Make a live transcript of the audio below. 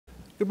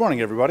Good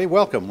morning, everybody.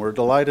 Welcome. We're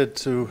delighted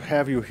to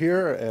have you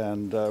here,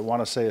 and I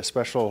want to say a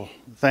special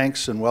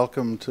thanks and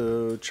welcome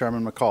to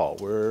Chairman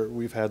McCaul.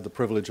 We've had the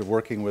privilege of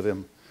working with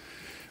him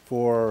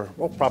for,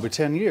 well, probably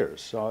 10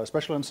 years,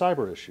 especially on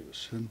cyber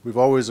issues. And we've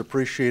always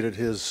appreciated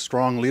his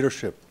strong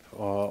leadership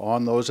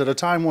on those at a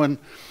time when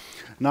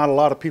not a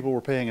lot of people were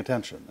paying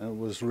attention. And it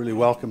was really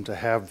welcome to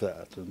have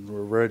that, and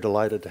we're very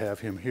delighted to have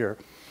him here.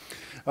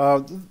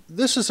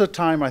 This is a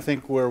time, I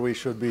think, where we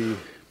should be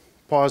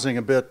pausing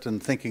a bit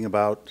and thinking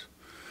about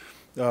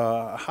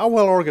how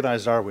well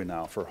organized are we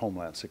now for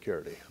Homeland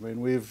Security? I mean,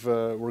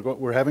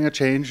 we're having a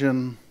change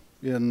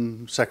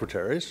in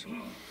secretaries,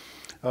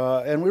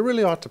 and we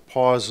really ought to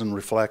pause and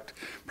reflect,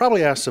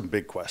 probably ask some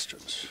big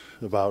questions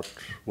about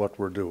what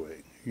we're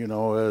doing. You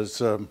know, does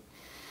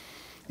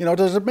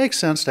it make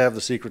sense to have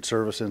the Secret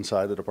Service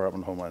inside the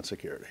Department of Homeland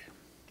Security?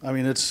 I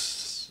mean, it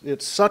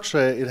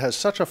has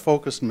such a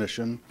focused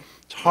mission.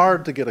 It's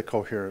hard to get a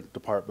coherent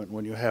department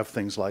when you have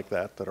things like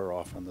that are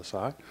off on the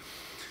side.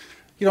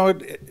 You know,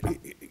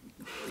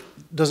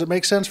 does it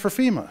make sense for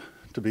FEMA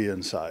to be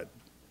inside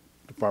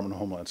the Department of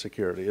Homeland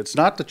Security? It's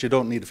not that you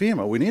don't need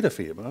FEMA. We need a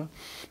FEMA.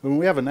 When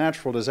we have a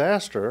natural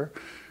disaster,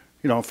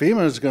 you know,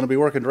 FEMA is going to be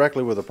working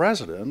directly with the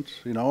president,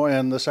 you know,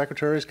 and the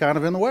secretary is kind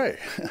of in the way.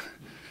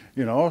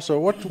 You know, so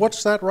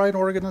what's that right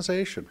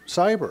organization?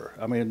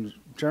 Cyber. I mean,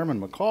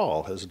 Chairman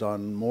McCaul has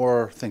done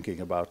more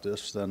thinking about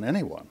this than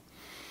anyone.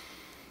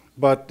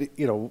 But,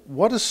 you know,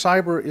 what is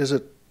cyber? Is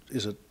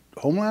it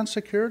Homeland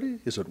Security?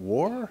 Is it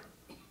war?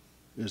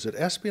 Is it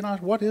espionage?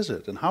 What is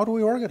it? And how do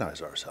we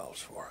organize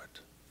ourselves for it?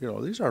 You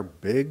know, these are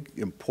big,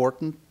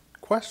 important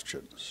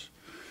questions.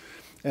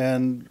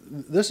 And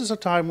this is a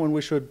time when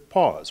we should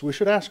pause. We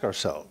should ask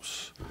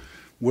ourselves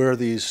where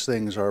these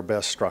things are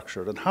best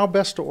structured and how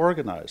best to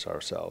organize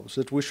ourselves.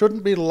 We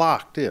shouldn't be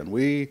locked in.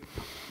 We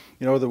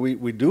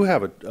do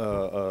have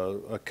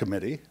a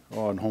committee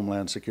on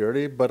Homeland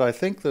Security, but I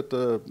think that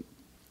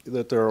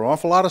there are an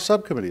awful lot of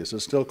subcommittees that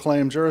still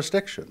claim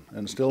jurisdiction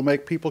and still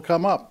make people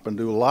come up and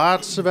do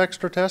lots of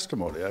extra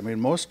testimony. I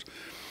mean, most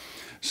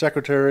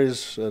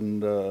secretaries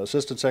and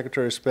assistant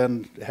secretaries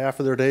spend half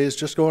of their days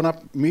just going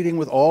up meeting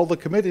with all the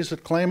committees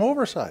that claim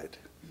oversight.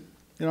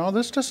 You know,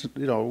 this just,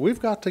 you know,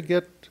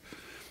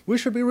 we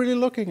should be really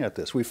looking at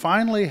this. We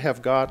finally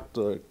have got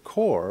the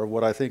core of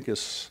what I think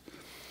is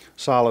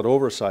solid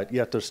oversight,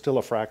 yet there's still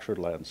a fractured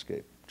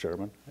landscape,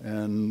 Chairman.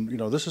 And, you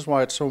know, this is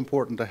why it's so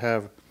important to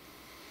have,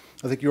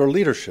 I think, your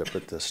leadership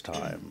at this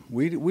time.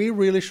 We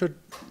really should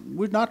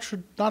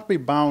not be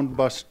bound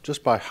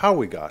just by how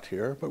we got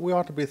here, but we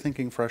ought to be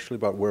thinking freshly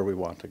about where we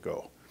want to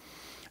go.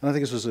 And I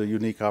think this is a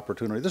unique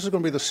opportunity. This is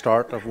going to be the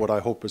start of what I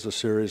hope is a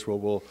series where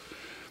we'll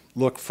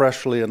look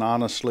freshly and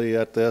honestly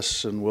at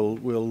this, and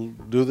we'll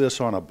do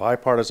this on a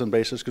bipartisan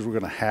basis because we're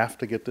going to have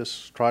to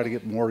try to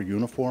get more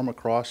uniform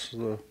across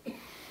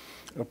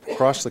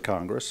the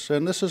Congress.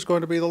 And this is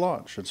going to be the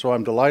launch. And so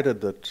I'm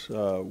delighted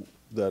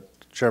that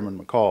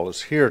Chairman McCaul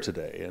is here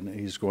today, and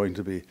he's going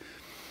to be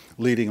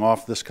leading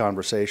off this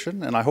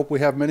conversation. And I hope we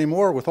have many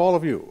more with all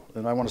of you.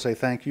 And I want to say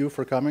thank you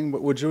for coming.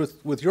 But would you,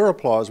 with your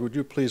applause, would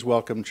you please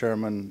welcome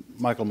Chairman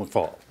Michael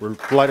McCaul? We're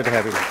delighted to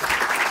have you here.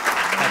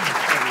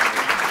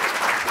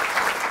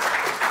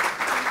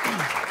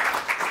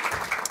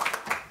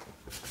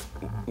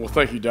 Well,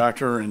 thank you,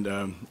 Doctor. And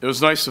it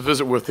was nice to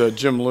visit with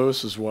Jim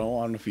Lewis as well.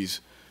 I don't know if he's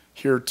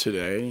here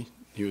today.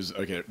 He was,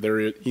 okay, there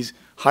he is. He's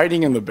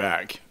hiding in the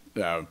back.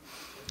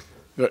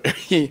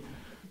 He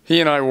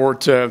and I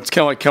worked, it's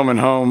kind of like coming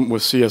home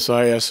with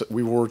CSIS.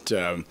 We worked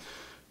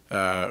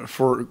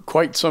for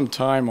quite some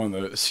time on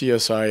the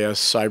CSIS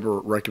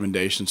cyber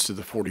recommendations to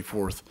the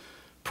 44th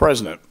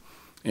president.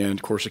 And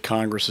of course, the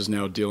Congress is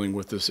now dealing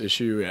with this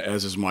issue,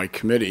 as is my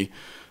committee.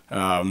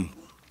 And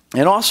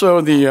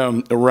also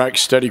the Iraq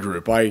Study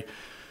Group. I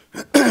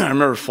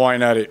remember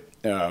flying out at,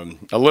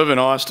 I live in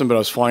Austin, but I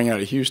was flying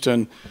out of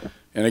Houston,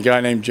 and a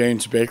guy named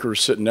James Baker was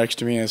sitting next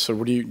to me, and I said,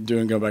 "What are you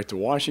doing going back to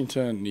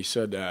Washington?" And he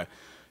said,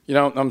 "You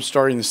know, I'm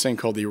starting this thing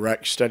called the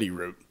Iraq Study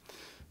Group,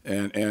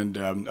 and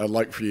I'd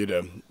like for you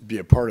to be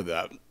a part of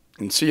that."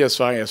 And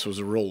CSIS was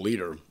a real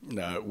leader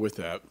with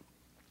that,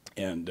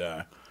 and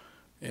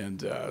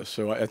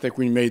so I think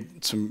we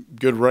made some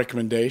good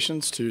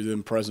recommendations to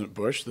then President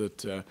Bush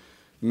that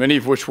many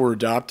of which were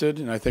adopted,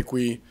 and I think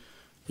we,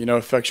 you know,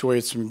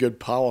 effectuated some good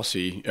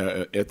policy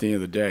at the end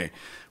of the day.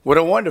 What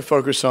I wanted to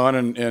focus on,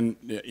 and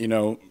you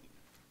know,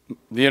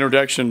 the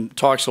introduction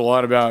talks a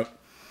lot about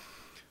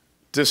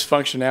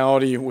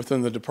dysfunctionality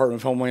within the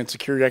Department of Homeland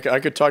Security. I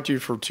could talk to you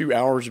for 2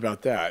 hours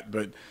about that,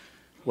 but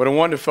what I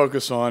wanted to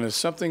focus on is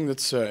something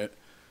that's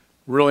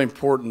really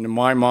important in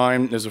my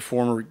mind as a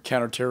former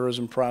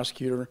counterterrorism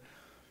prosecutor,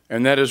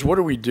 and that is, what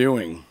are we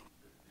doing?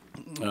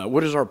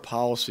 What is our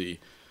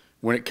policy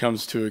when it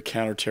comes to a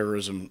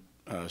counterterrorism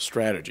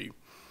strategy?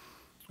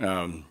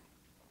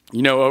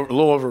 You know, a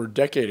little over a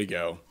decade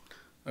ago,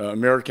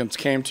 Americans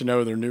came to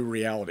know their new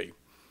reality.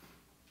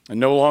 And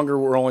no longer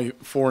were only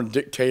foreign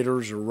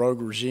dictators or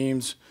rogue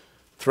regimes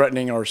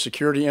threatening our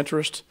security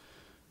interest,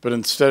 but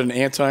instead an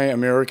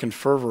anti-American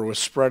fervor was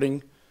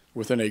spreading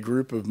within a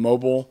group of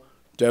mobile,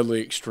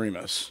 deadly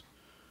extremists.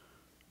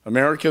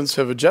 Americans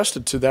have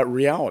adjusted to that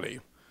reality,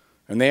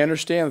 and they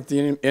understand that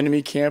the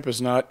enemy camp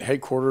is not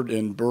headquartered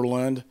in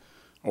Berlin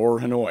or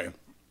Hanoi,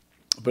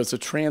 but it's a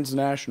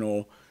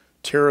transnational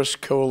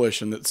terrorist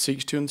coalition that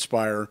seeks to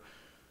inspire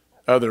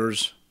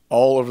others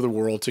all over the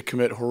world to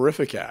commit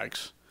horrific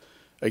acts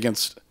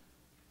against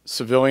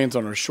civilians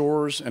on our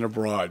shores and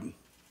abroad.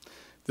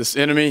 This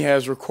enemy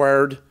has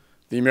required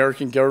the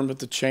American government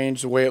to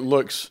change the way it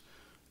looks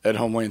at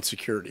Homeland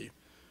Security,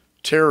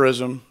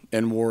 terrorism,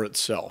 and war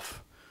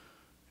itself.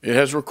 It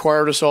has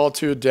required us all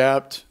to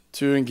adapt,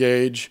 to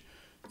engage,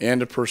 and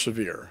to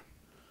persevere.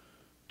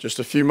 Just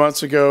a few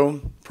months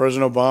ago,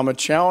 President Obama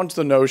challenged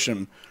the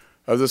notion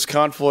of this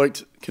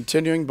conflict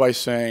continuing by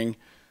saying,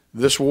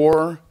 "This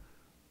war,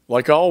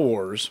 like all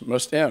wars,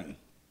 must end."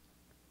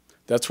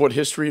 That's what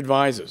history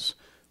advises.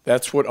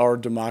 That's what our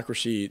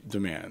democracy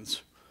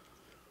demands.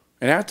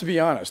 And I have to be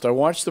honest, I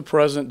watched the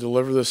president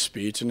deliver this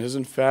speech and his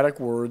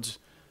emphatic words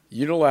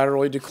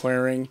unilaterally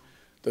declaring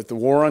that the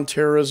war on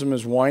terrorism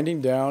is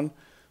winding down,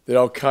 that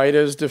al-Qaeda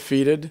is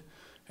defeated,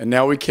 and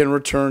now we can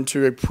return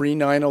to a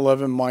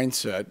pre-9/11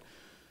 mindset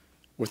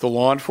with a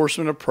law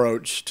enforcement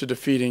approach to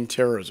defeating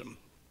terrorism.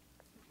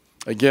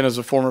 Again, as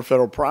a former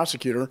federal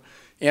prosecutor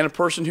and a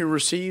person who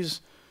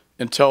receives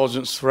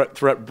intelligence threat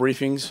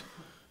briefings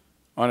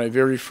on a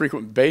very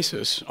frequent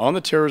basis on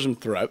the terrorism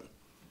threat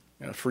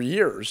for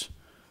years,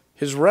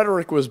 his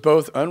rhetoric was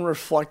both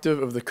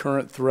unreflective of the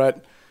current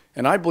threat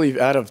and I believe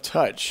out of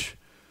touch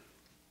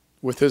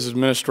with his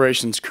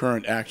administration's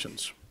current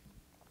actions.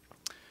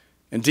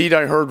 Indeed,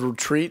 I heard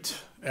retreat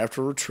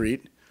after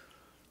retreat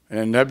and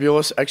a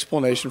nebulous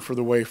explanation for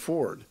the way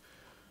forward.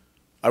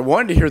 I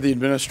wanted to hear the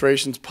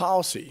administration's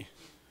policy,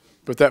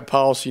 but that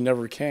policy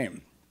never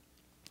came.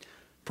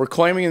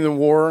 Proclaiming the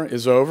war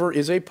is over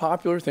is a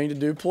popular thing to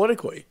do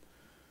politically.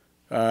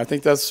 I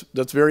think that's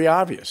very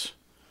obvious.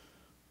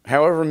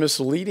 However,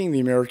 misleading the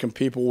American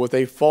people with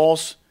a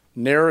false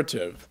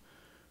narrative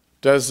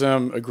does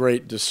them a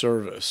great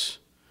disservice.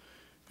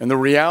 And the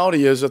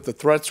reality is that the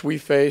threats we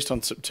faced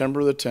on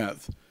September the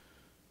 10th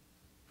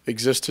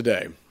exist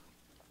today.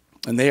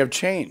 And they have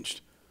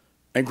changed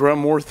and grown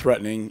more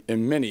threatening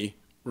in many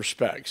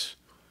respects.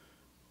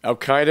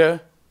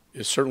 Al-Qaeda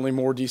is certainly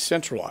more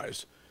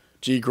decentralized,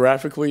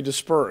 geographically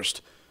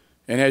dispersed,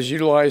 and has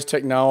utilized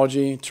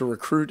technology to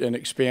recruit and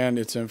expand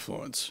its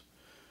influence.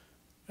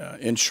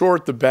 In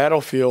short, the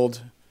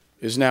battlefield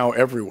is now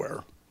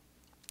everywhere.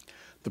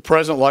 The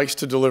president likes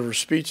to deliver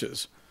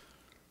speeches.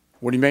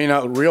 What he may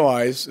not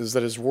realize is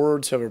that his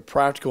words have a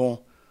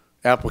practical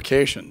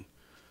application.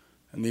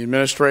 And the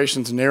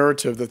administration's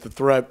narrative that the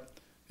threat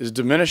is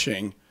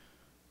diminishing,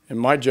 in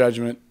my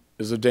judgment,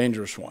 is a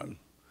dangerous one.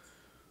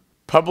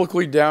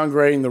 Publicly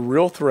downgrading the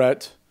real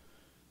threat,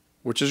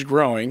 which is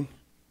growing,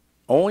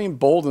 only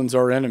emboldens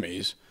our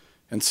enemies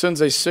and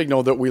sends a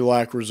signal that we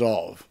lack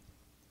resolve.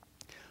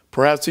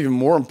 Perhaps even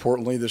more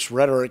importantly, this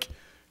rhetoric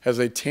has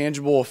a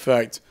tangible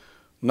effect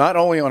not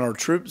only on our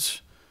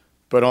troops,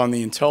 but on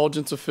the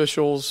intelligence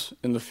officials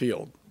in the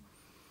field.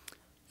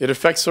 It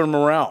affects their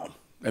morale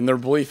and their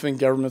belief in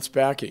government's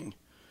backing.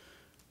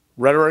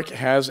 Rhetoric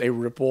has a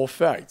ripple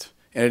effect,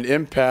 and it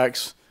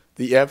impacts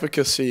the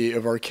efficacy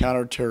of our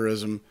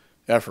counterterrorism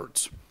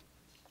efforts.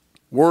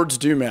 Words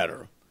do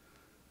matter,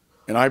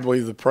 and I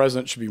believe the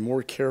president should be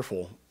more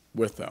careful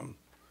with them.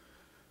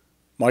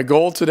 My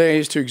goal today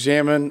is to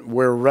examine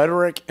where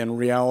rhetoric and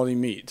reality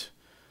meet.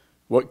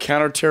 What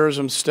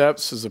counterterrorism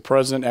steps is the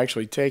president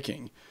actually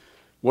taking?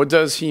 What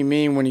does he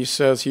mean when he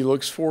says he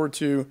looks forward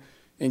to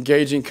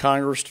engaging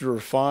Congress to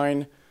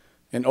refine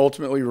and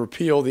ultimately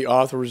repeal the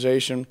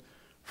authorization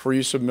for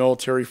use of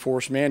military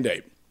force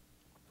mandate?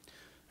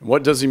 And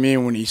what does he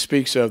mean when he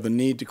speaks of the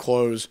need to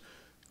close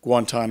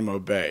Guantanamo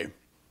Bay,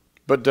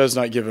 but does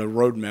not give a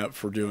roadmap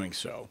for doing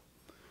so?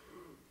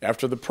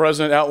 After the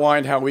president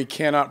outlined how we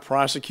cannot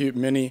prosecute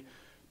many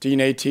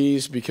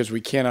DNATs because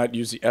we cannot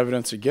use the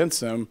evidence against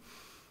them,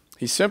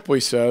 he simply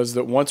says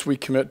that once we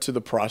commit to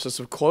the process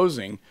of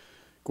closing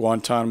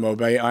Guantanamo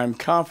Bay, I am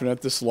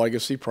confident this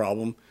legacy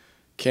problem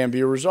can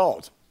be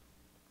resolved,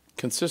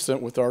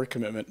 consistent with our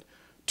commitment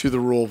to the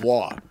rule of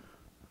law.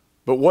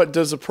 But what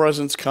does the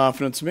president's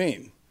confidence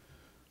mean?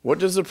 What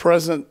does the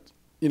president,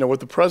 what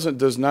the president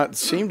does not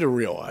seem to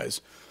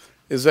realize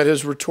is that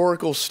his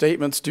rhetorical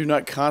statements do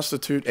not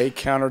constitute a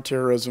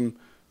counterterrorism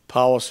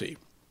policy.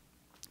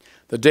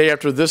 The day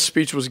after this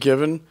speech was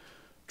given,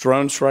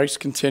 drone strikes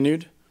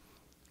continued,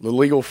 the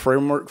legal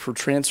framework for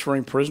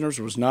transferring prisoners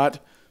was not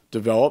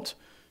developed,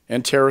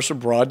 and terrorists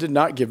abroad did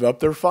not give up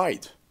their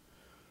fight.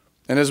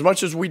 And as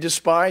much as we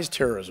despise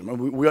terrorism, and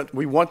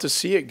we want to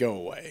see it go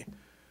away,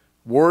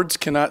 words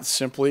cannot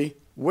simply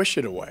wish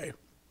it away.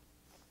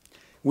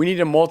 We need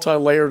a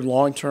multi-layered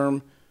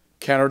long-term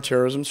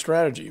counterterrorism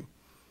strategy.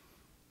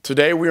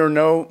 Today, we are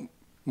no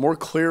more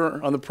clear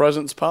on the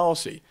president's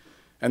policy,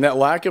 and that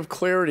lack of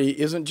clarity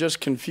isn't just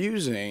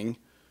confusing,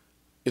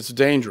 it's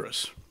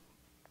dangerous.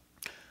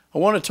 I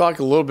want to talk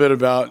a little bit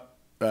about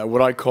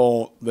what I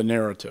call the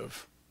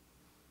narrative.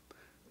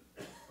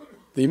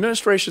 The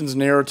administration's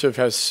narrative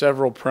has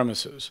several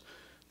premises.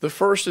 The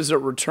first is that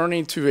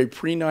returning to a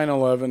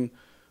pre-9/11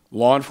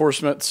 law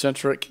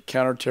enforcement-centric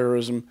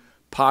counterterrorism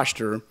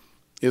posture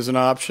is an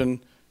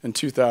option in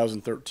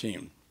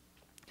 2013.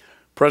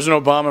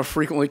 President Obama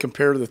frequently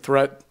compared the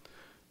threat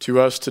to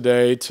us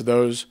today to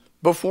those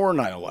before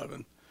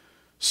 9/11,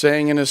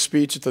 saying in his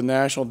speech at the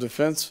National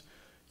Defense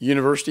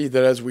University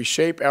that as we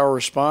shape our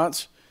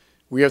response,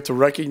 we have to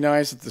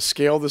recognize that the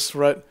scale of this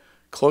threat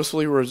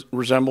closely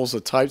resembles the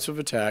types of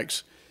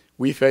attacks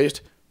we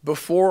faced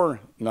before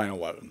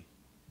 9/11.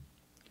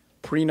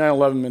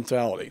 Pre-9/11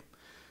 mentality.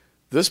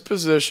 This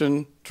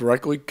position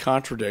directly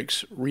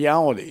contradicts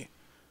reality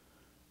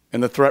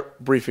and the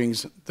threat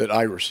briefings that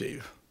I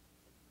receive.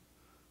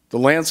 The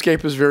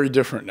landscape is very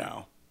different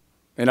now,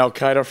 and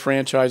al-Qaeda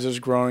franchises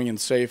growing in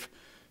safe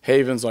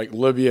havens like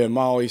Libya,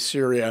 Mali,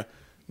 Syria,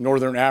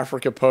 Northern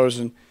Africa pose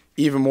an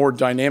even more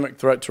dynamic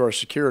threat to our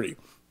security.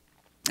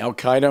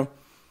 Al-Qaeda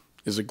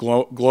is a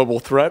global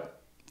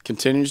threat,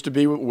 continues to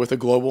be with a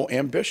global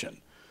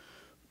ambition.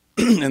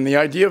 And the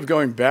idea of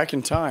going back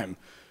in time,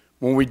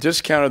 when we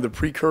discounted the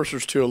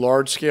precursors to a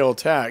large-scale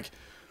attack,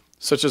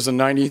 such as the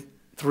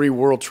 '93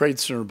 World Trade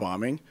Center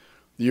bombing,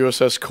 the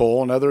USS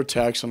Cole, and other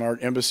attacks on our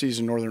embassies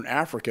in Northern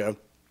Africa,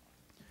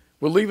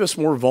 would leave us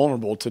more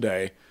vulnerable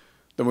today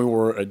than we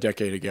were a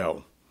decade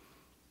ago.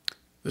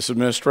 This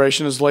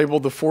administration has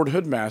labeled the Fort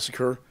Hood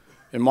massacre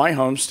in my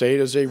home state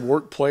as a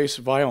workplace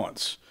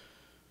violence,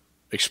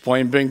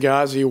 explained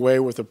Benghazi away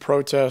with a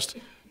protest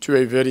to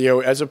a video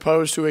as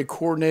opposed to a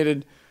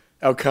coordinated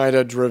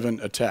al-Qaeda-driven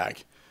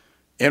attack,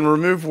 and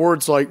removed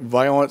words like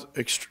violent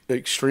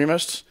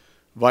extremists,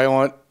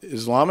 violent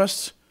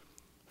Islamists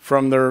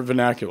from their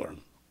vernacular.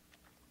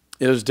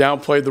 It has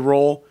downplayed the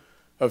role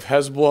of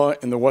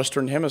Hezbollah in the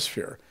Western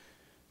Hemisphere,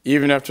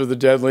 even after the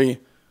deadly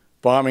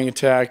bombing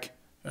attack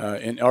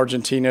in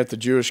Argentina at the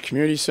Jewish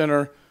Community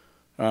Center,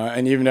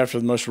 and even after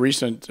the most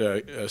recent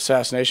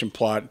assassination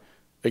plot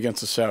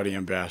against the Saudi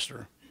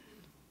ambassador.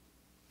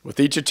 With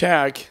each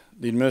attack,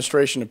 the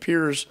administration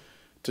appears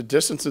to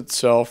distance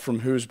itself from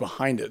who's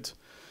behind it.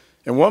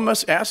 And one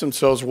must ask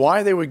themselves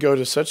why they would go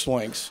to such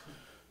lengths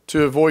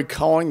to avoid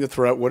calling the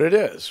threat what it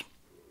is.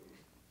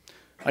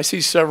 I see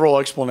several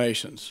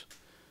explanations.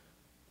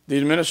 The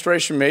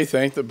administration may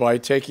think that by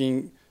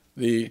taking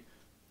the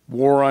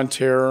war on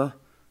terror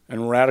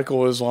and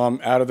radical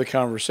Islam out of the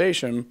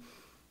conversation,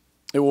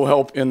 it will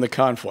help end the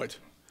conflict.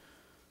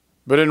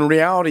 But in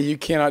reality, you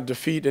cannot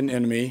defeat an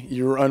enemy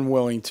you're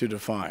unwilling to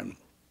define.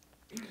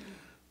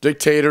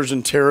 Dictators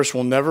and terrorists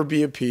will never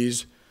be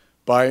appeased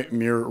by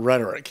mere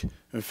rhetoric.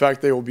 In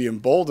fact, they will be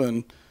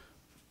emboldened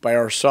by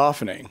our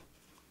softening,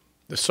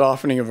 the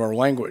softening of our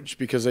language,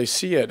 because they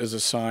see it as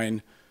a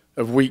sign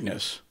of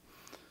weakness.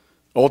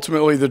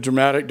 Ultimately, the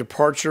dramatic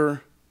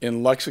departure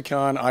in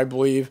lexicon, I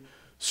believe,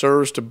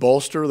 serves to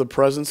bolster the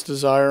president's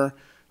desire,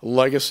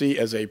 legacy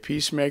as a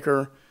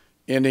peacemaker,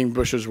 ending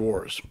Bush's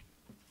wars.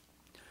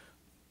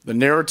 The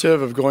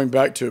narrative of going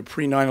back to a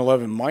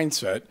pre-9/11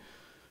 mindset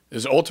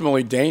is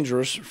ultimately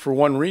dangerous for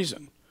one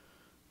reason.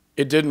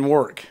 It didn't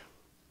work.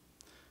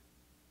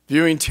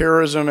 Viewing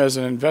terrorism as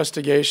an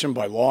investigation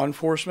by law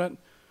enforcement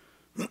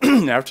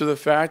after the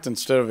fact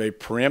instead of a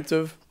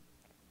preemptive,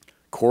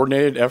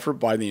 coordinated effort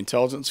by the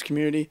intelligence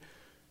community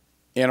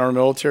and our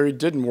military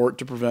didn't work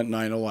to prevent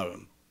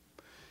 9/11.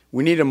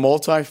 We need a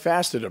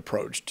multifaceted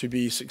approach to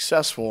be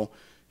successful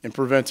in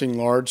preventing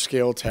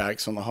large-scale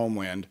attacks on the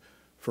homeland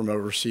from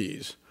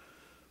overseas.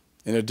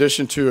 In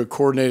addition to a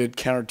coordinated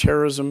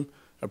counterterrorism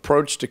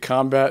approach to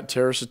combat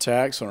terrorist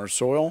attacks on our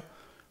soil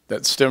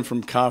that stem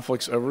from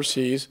conflicts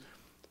overseas,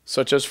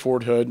 such as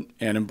Fort Hood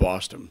and in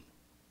Boston.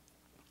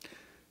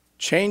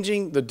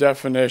 Changing the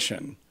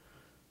definition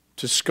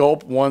to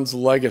sculpt one's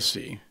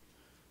legacy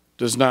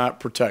does not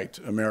protect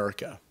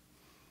America.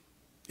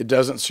 It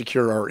doesn't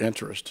secure our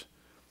interest,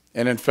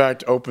 and in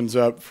fact opens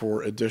up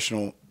for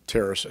additional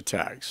terrorist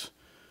attacks.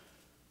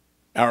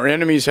 Our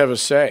enemies have a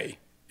say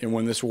in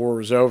when this war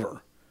is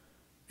over,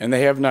 and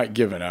they have not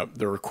given up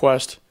the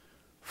request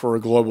for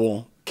a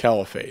global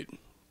caliphate.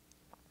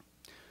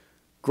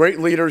 Great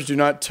leaders do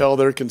not tell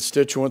their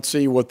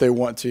constituency what they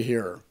want to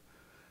hear.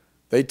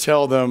 They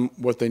tell them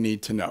what they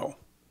need to know.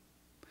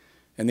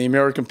 And the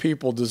American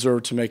people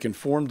deserve to make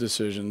informed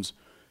decisions,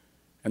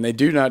 and they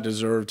do not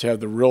deserve to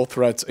have the real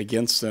threats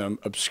against them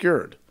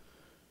obscured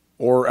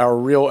or our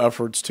real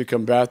efforts to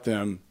combat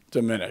them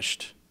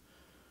diminished.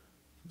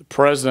 The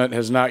president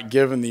has not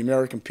given the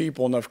American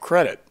people enough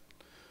credit.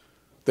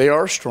 They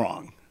are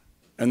strong,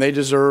 and they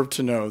deserve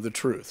to know the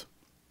truth.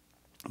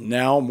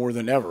 Now, more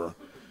than ever,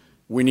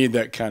 we need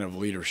that kind of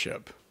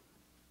leadership.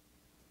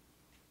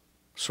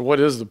 So what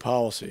is the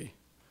policy?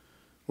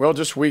 Well,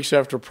 just weeks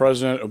after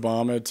President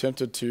Obama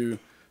attempted to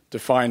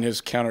define his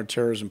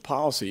counterterrorism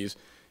policies,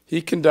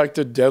 he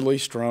conducted deadly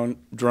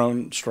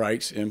drone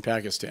strikes in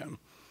Pakistan.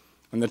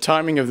 And the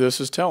timing of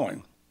this is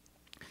telling.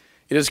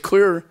 It is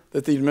clear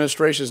that the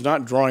administration is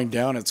not drawing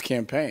down its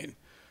campaign,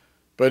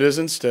 but is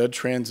instead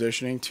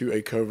transitioning to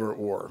a covert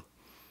war.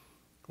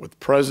 What the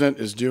president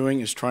is doing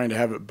is trying to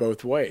have it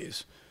both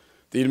ways.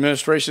 The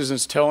administration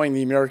is telling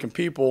the American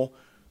people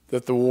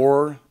that the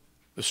war,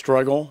 the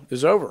struggle,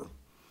 is over.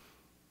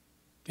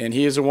 And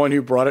he is the one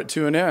who brought it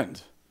to an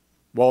end,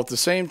 while at the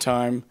same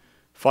time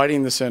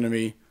fighting this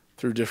enemy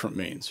through different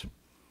means.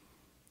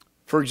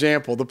 For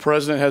example, the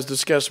president has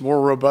discussed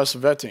more robust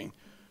vetting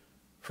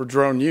for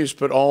drone use,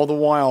 but all the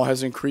while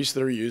has increased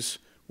their use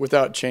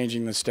without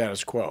changing the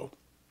status quo.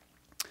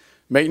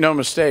 Make no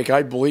mistake,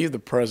 I believe the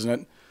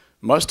president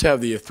must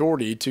have the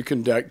authority to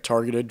conduct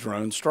targeted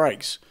drone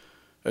strikes,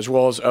 as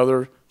well as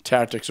other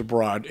tactics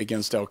abroad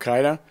against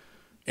al-Qaeda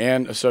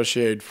and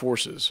associated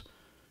forces.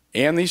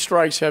 And these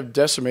strikes have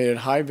decimated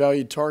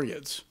high-valued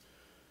targets.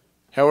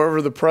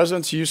 However, the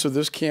president's use of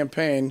this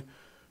campaign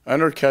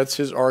undercuts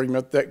his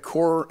argument that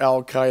core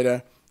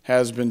al-Qaeda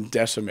has been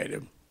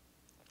decimated.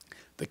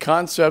 The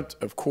concept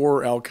of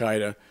core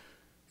al-Qaeda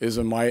is,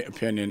 in my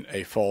opinion,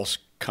 a false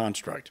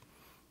construct.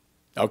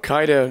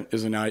 Al-Qaeda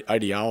is an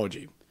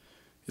ideology.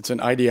 It's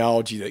an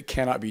ideology that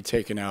cannot be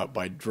taken out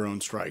by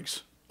drone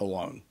strikes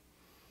alone.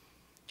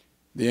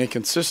 The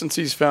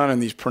inconsistencies found in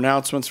these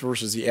pronouncements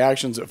versus the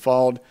actions that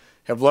followed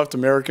have left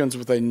Americans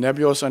with a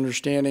nebulous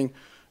understanding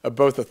of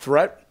both the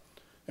threat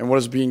and what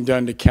is being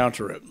done to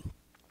counter it.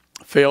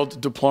 Failed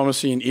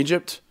diplomacy in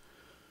Egypt,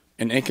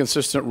 an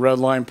inconsistent red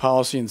line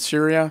policy in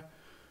Syria,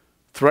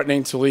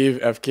 threatening to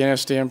leave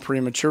Afghanistan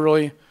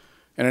prematurely,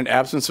 and an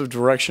absence of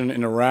direction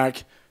in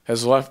Iraq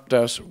has left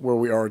us where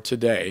we are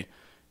today,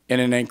 in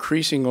an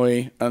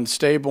increasingly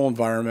unstable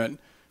environment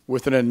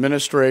with an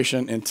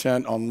administration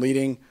intent on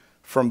leading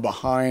from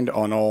behind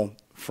on all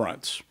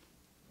fronts.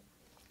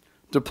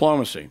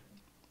 Diplomacy.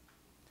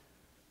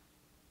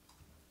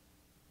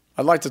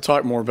 I'd like to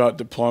talk more about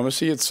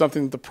diplomacy. It's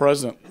something that the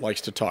president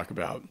likes to talk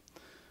about.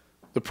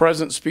 The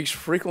president speaks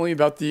frequently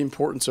about the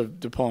importance of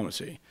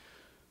diplomacy,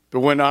 but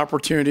when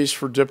opportunities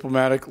for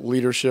diplomatic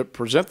leadership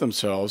present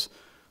themselves,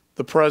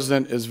 the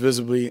president is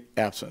visibly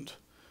absent.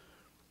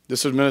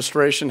 This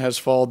administration has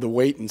followed the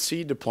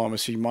wait-and-see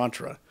diplomacy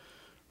mantra,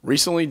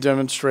 recently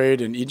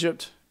demonstrated in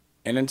Egypt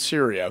and in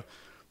Syria,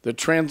 that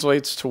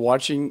translates to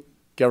watching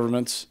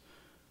governments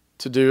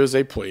to do as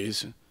they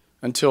please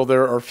until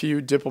there are few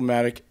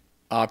diplomatic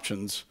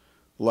options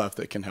left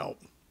that can help.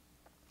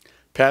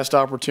 Past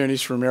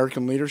opportunities for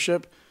American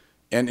leadership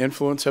and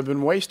influence have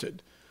been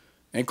wasted,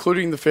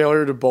 including the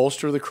failure to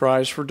bolster the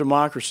cries for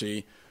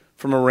democracy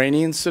from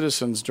Iranian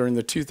citizens during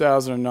the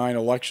 2009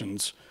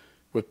 elections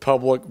with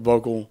public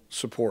vocal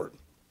support.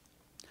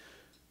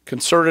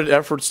 Concerted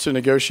efforts to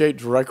negotiate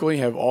directly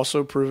have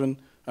also proven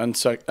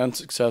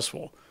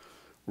unsuccessful.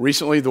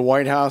 Recently, the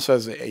White House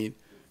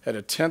had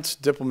a tense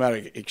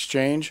diplomatic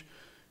exchange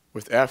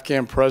with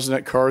Afghan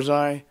President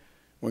Karzai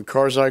when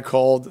Karzai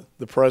called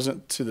the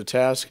president to the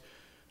task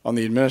on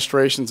the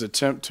administration's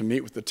attempt to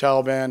meet with the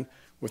Taliban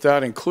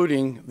without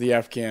including the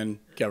Afghan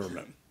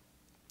government.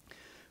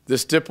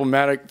 This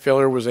diplomatic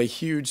failure was a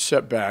huge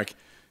setback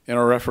in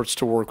our efforts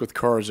to work with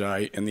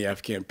Karzai and the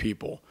Afghan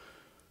people,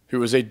 who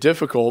was a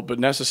difficult but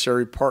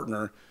necessary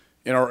partner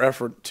in our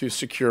effort to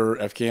secure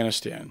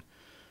Afghanistan.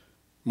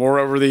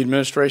 Moreover, the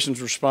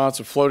administration's response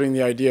of floating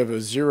the idea of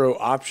a zero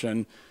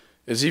option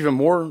is even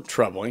more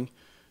troubling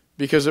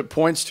because it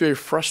points to a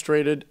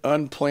frustrated,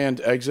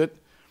 unplanned exit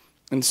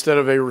instead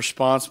of a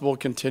responsible,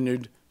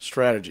 continued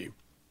strategy.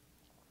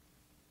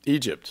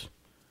 Egypt.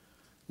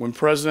 When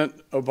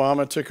President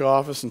Obama took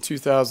office in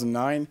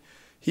 2009,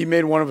 he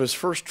made one of his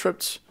first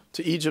trips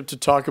to Egypt to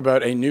talk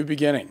about a new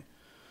beginning.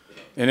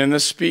 And in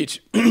this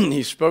speech,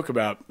 he spoke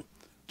about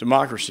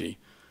democracy,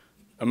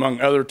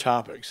 among other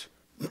topics,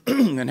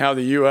 and how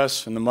the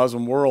U.S. and the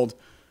Muslim world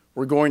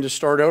were going to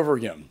start over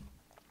again.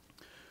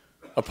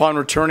 Upon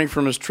returning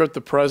from his trip,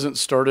 the president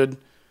started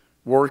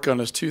work on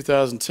his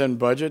 2010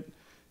 budget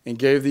and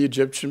gave the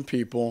Egyptian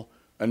people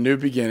a new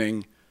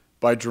beginning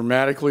by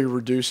dramatically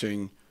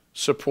reducing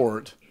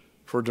support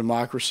for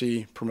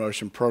democracy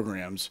promotion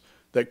programs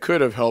that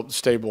could have helped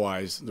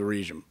stabilize the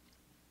region.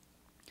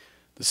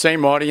 The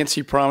same audience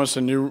he promised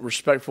a new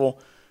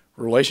respectful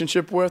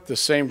relationship with, the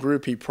same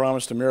group he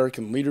promised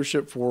American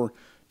leadership for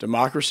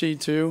democracy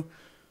to,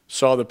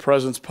 saw the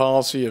president's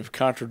policy of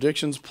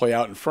contradictions play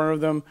out in front of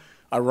them.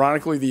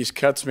 Ironically, these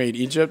cuts made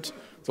Egypt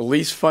the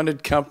least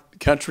funded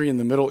country in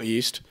the Middle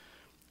East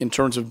in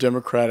terms of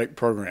democratic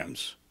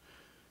programs.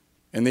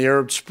 And the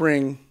Arab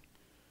Spring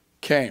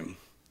came,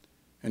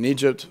 and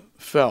Egypt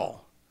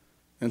fell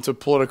into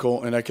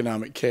political and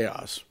economic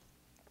chaos.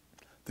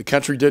 The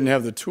country didn't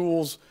have the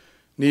tools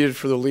needed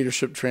for the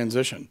leadership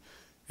transition,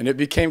 and it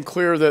became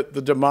clear that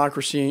the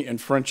democracy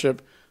and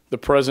friendship the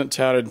president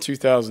touted in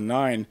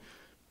 2009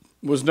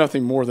 was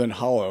nothing more than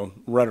hollow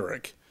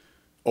rhetoric.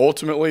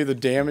 Ultimately, the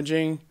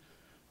damaging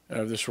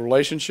of this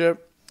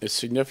relationship is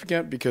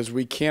significant because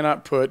we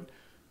cannot put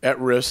at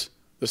risk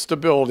the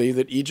stability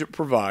that Egypt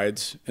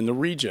provides in the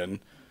region,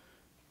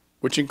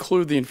 which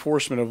include the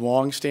enforcement of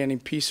long-standing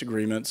peace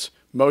agreements,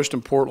 most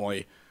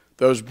importantly,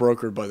 those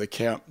brokered by the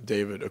Camp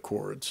David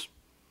Accords.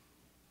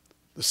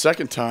 The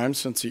second time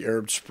since the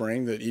Arab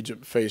Spring that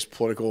Egypt faced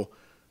political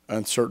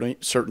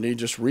uncertainty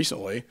just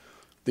recently,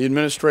 the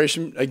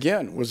administration,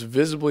 again, was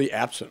visibly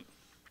absent.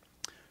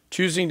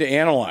 choosing to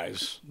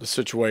analyze the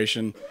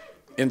situation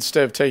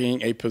instead of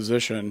taking a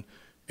position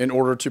in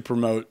order to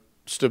promote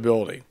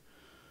stability.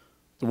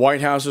 The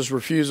White House's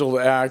refusal to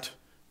act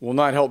will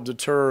not help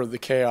deter the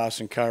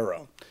chaos in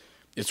Cairo.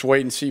 Its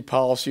wait-and-see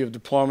policy of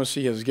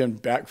diplomacy has again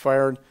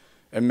backfired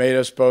and made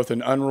us both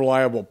an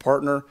unreliable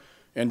partner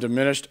and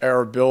diminished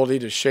our ability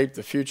to shape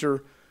the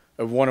future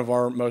of one of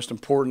our most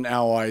important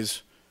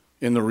allies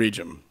in the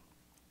region.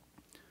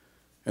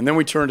 And then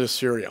we turn to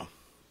Syria.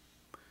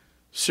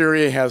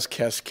 Syria has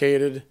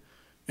cascaded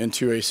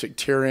into a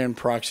sectarian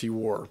proxy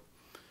war,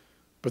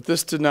 but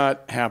this did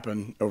not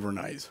happen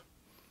overnight.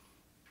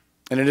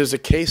 And it is a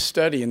case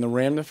study in the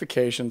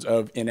ramifications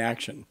of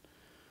inaction.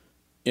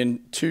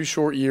 In 2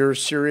 short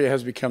years, Syria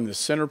has become the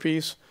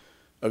centerpiece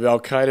of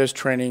al-Qaeda's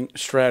training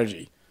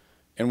strategy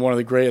and one of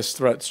the greatest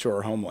threats to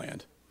our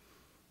homeland.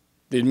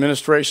 The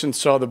administration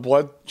saw the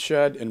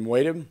bloodshed and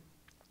waited.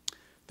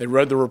 They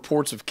read the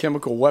reports of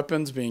chemical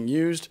weapons being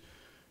used,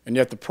 and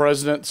yet the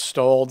president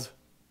stalled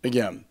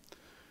again.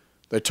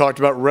 They talked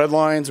about red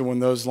lines, and when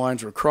those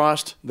lines were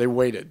crossed, they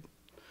waited.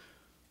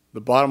 The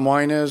bottom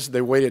line is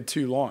they waited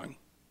too long.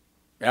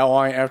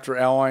 Ally after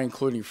ally,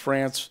 including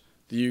France,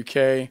 the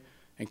UK,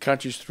 and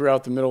countries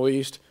throughout the Middle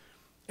East,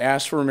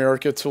 asked for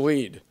America to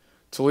lead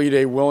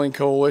a willing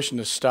coalition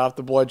to stop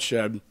the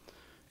bloodshed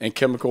and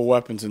chemical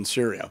weapons in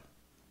Syria.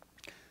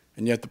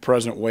 And yet the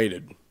president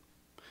waited.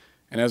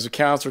 And as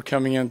accounts are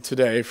coming in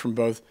today from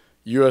both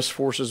U.S.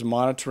 forces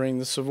monitoring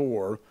the civil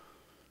war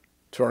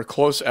to our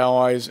close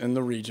allies in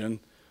the region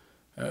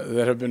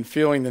that have been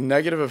feeling the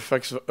negative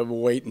effects of a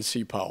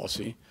wait-and-see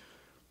policy,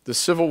 the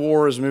civil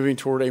war is moving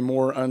toward a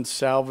more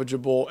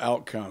unsalvageable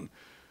outcome,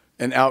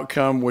 an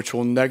outcome which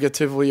will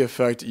negatively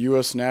affect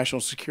U.S.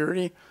 national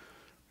security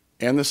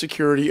and the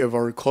security of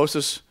our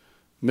closest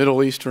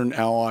Middle Eastern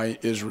ally,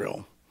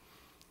 Israel.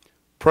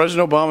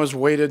 President Obama's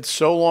waited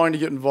so long to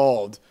get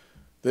involved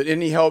that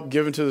any help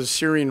given to the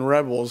Syrian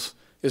rebels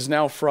is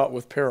now fraught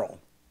with peril.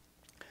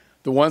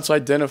 The once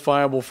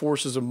identifiable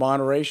forces of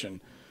moderation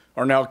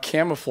are now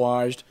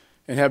camouflaged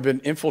and have been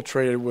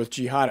infiltrated with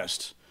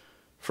jihadists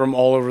from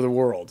all over the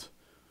world.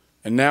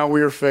 And now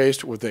we are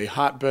faced with a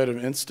hotbed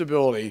of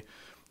instability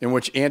in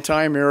which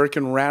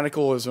anti-American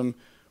radicalism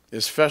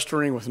is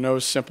festering with no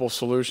simple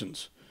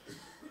solutions.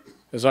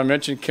 As I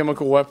mentioned,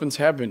 chemical weapons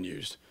have been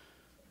used.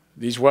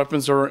 These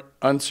weapons are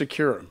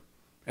unsecure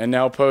and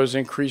now pose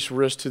increased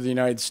risk to the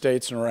United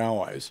States and our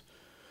allies.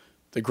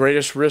 The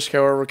greatest risk,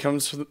 however,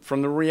 comes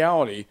from the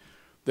reality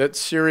that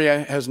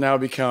Syria has now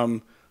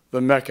become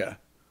the Mecca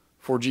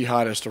for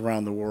jihadists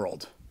around the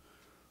world.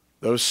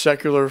 Those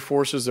secular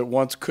forces that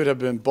once could have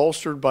been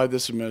bolstered by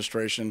this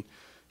administration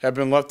have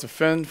been left to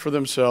fend for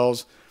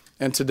themselves,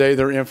 and today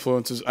their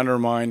influence is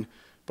undermined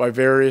by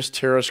various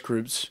terrorist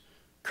groups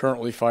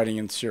currently fighting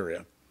in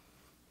Syria.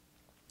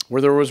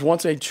 Where there was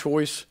once a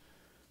choice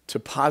to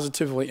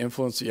positively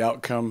influence the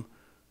outcome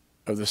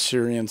of the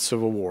Syrian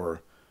civil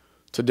war,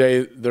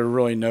 today there are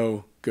really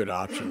no good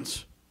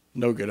options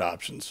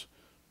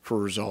for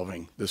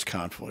resolving this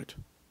conflict.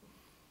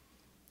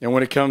 And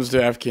when it comes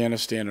to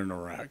Afghanistan and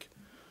Iraq,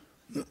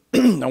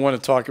 I want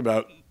to talk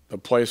about a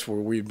place where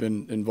we've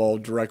been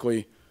involved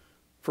directly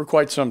for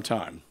quite some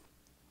time.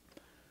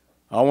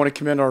 I want to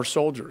commend our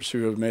soldiers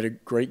who have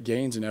made great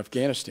gains in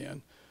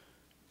Afghanistan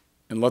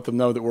and let them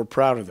know that we're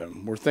proud of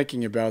them. We're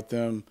thinking about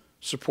them,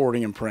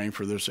 supporting and praying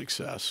for their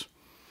success.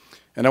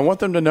 And I want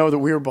them to know that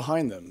we are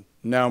behind them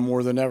now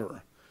more than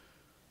ever.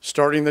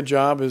 Starting the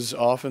job is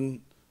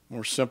often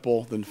more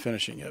simple than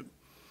finishing it.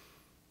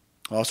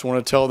 I also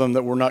want to tell them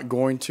that we're not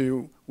going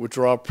to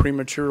withdraw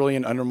prematurely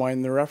and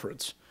undermine their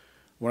efforts.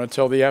 I want to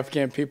tell the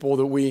Afghan people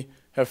that we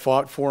have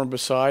fought for and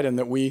beside and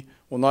that we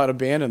will not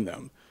abandon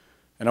them.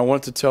 And I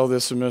want to tell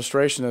this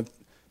administration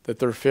that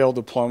their failed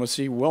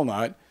diplomacy will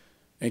not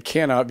and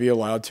cannot be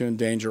allowed to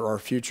endanger our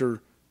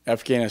future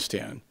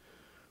Afghanistan,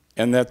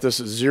 and that this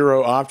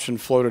zero option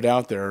floated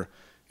out there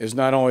is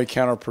not only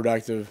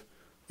counterproductive,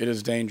 it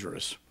is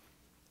dangerous.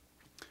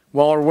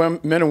 While our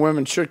men and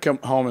women should come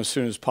home as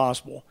soon as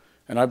possible,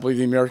 and I believe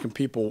the American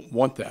people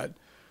want that,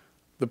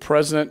 the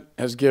president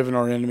has given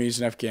our enemies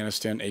in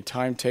Afghanistan a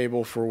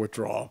timetable for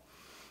withdrawal.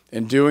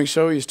 In doing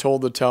so, he's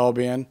told the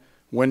Taliban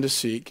when to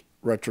seek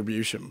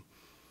retribution.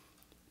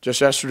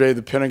 Just yesterday,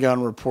 the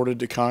Pentagon reported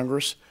to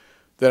Congress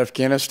that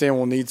Afghanistan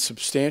will need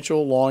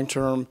substantial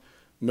long-term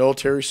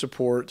military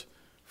support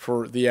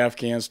for the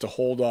Afghans to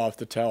hold off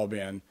the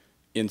Taliban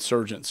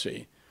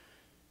insurgency.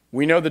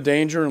 We know the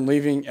danger in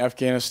leaving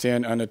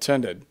Afghanistan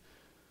unattended.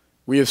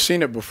 We have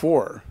seen it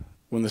before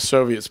when the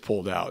Soviets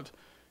pulled out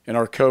and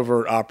our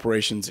covert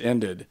operations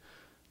ended.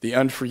 The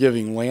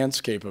unforgiving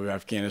landscape of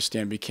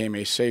Afghanistan became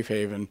a safe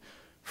haven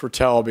for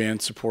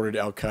Taliban-supported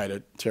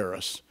al-Qaeda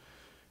terrorists.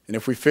 And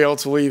if we fail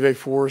to leave a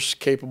force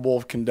capable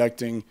of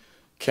conducting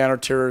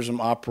counterterrorism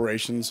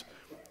operations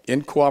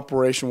in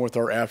cooperation with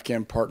our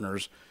Afghan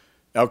partners,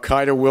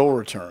 al-Qaeda will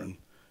return,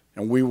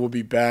 and we will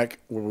be back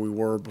where we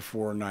were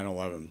before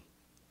 9/11.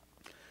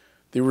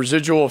 The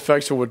residual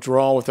effects of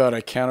withdrawal without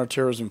a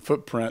counterterrorism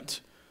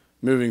footprint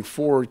moving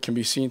forward can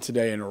be seen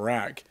today in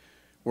Iraq,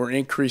 where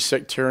increased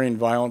sectarian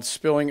violence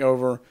spilling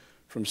over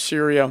from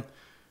Syria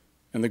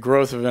and the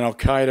growth of an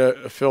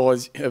al-Qaeda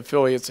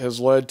affiliates has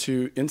led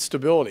to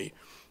instability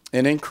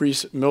and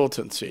increased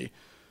militancy.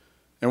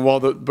 And while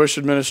the Bush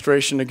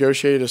administration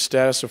negotiated a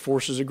status of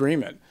forces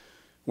agreement,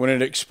 when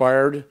it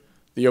expired,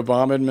 the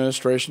Obama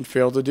administration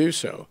failed to do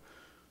so,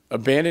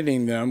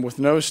 abandoning them with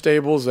no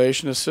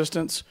stabilization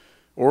assistance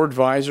or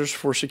advisors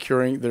for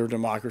securing their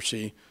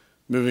democracy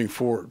moving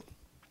forward.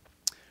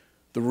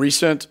 The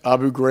recent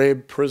Abu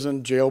Ghraib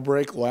prison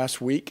jailbreak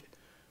last week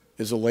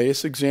is the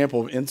latest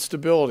example of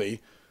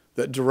instability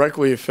that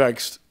directly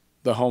affects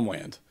the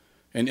homeland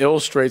and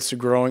illustrates the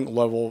growing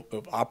level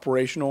of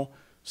operational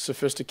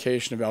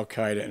sophistication of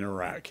al-Qaeda in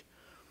Iraq.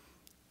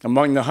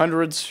 Among the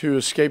hundreds who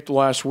escaped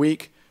last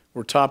week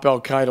were top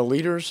al-Qaeda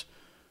leaders,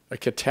 a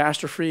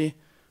catastrophe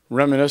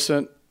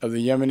reminiscent of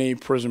the Yemeni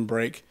prison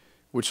break,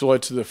 which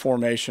led to the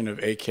formation of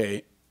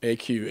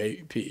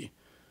AQAP,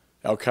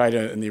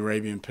 al-Qaeda in the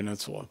Arabian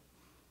Peninsula.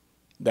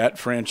 That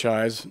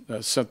franchise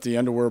sent the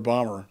underwear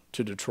bomber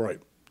to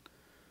Detroit.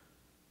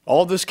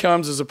 All this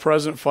comes as the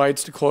president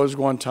fights to close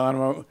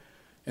Guantanamo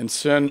and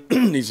send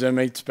these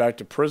inmates back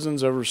to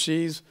prisons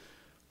overseas.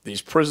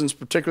 These prisons,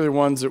 particularly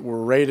ones that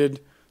were raided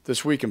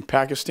this week in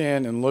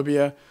Pakistan and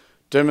Libya,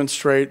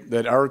 demonstrate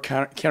that our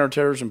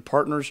counterterrorism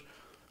partners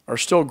are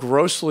still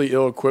grossly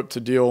ill-equipped to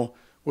deal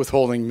with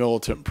holding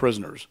militant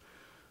prisoners.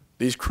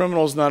 These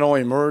criminals not only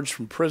emerged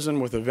from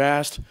prison with a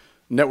vast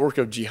network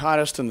of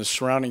jihadists in the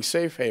surrounding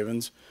safe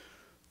havens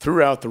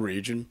throughout the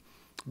region,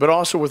 but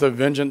also with a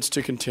vengeance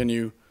to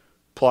continue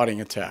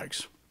plotting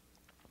attacks.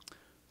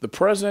 The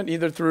president,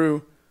 either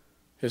through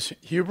his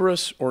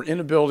hubris or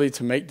inability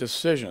to make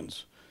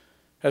decisions,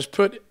 has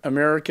put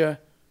America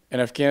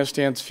and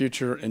Afghanistan's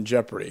future in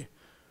jeopardy.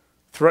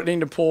 Threatening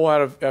to pull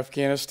out of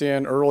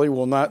Afghanistan early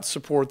will not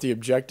support the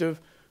objective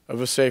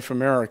of a safe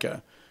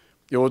America.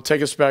 It will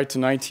take us back to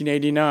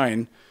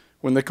 1989,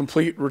 when the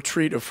complete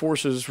retreat of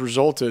forces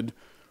resulted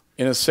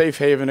in a safe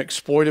haven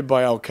exploited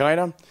by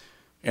al-Qaeda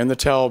and the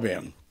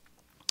Taliban.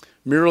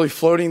 Merely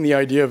floating the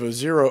idea of a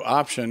zero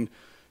option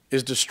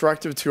is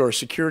destructive to our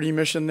security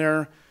mission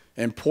there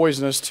and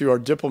poisonous to our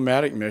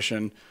diplomatic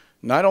mission,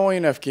 not only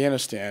in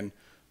Afghanistan,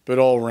 but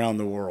all around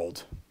the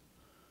world.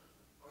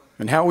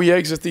 And how we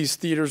exit these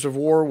theaters of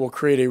war will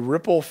create a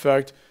ripple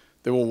effect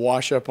that will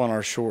wash up on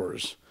our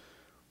shores.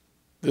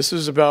 This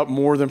is about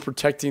more than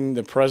protecting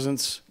the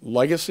president's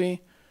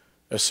legacy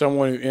as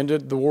someone who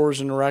ended the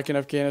wars in Iraq and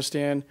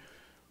Afghanistan.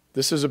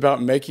 This is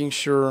about making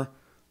sure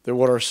that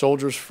what our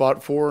soldiers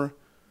fought for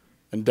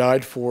and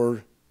died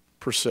for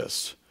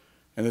persists,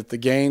 and that the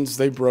gains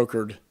they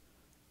brokered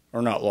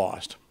are not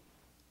lost.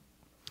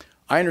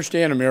 I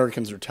understand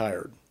Americans are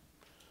tired.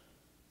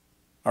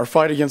 Our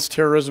fight against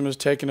terrorism has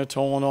taken a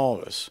toll on all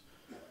of us,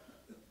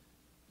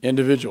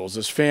 individuals,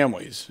 as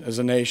families, as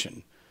a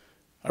nation.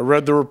 I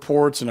read the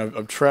reports, and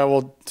I've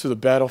traveled to the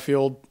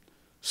battlefield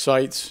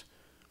sites.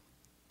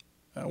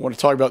 I want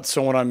to talk about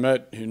someone I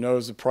met who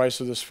knows the price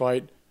of this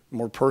fight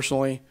more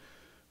personally.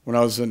 When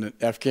I was in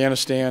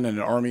Afghanistan in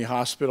an army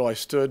hospital, I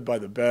stood by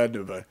the bed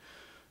of a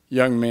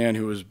young man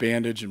who was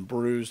bandaged and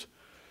bruised,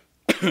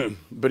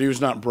 but he was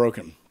not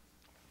broken.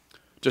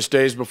 Just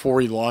days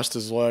before he lost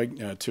his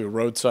leg to a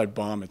roadside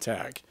bomb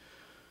attack.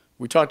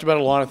 We talked about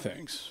a lot of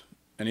things,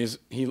 and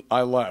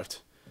I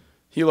left.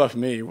 He left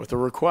me with a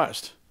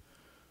request.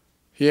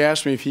 He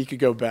asked me if he could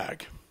go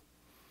back.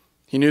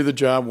 He knew the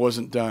job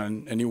wasn't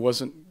done, and he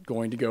wasn't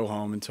going to go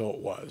home until it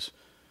was.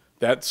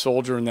 That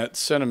soldier and that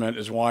sentiment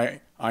is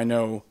why I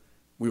know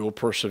we will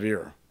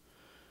persevere.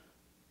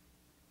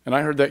 And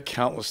I heard that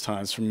countless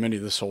times from many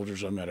of the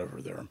soldiers I met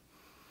over there.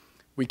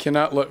 We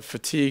cannot let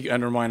fatigue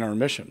undermine our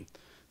mission.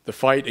 The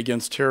fight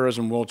against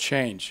terrorism will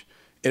change.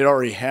 It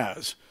already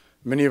has.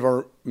 Many of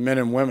our men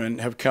and women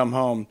have come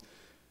home,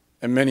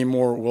 and many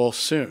more will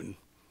soon.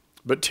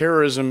 But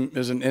terrorism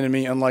is an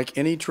enemy unlike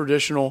any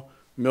traditional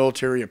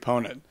military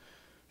opponent.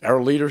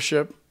 Our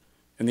leadership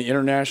in the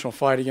international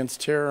fight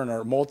against terror and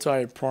our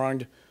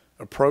multi-pronged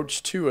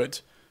approach to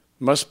it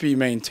must be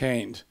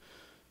maintained.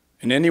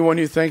 And anyone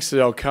who thinks that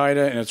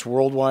al-Qaeda and its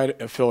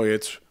worldwide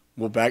affiliates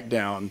will back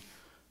down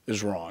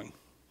is wrong.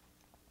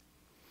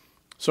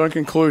 So in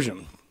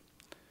conclusion,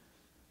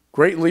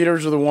 great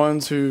leaders are the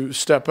ones who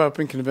step up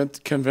and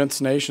convince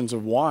nations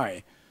of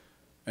why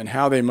and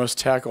how they must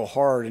tackle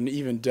hard and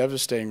even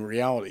devastating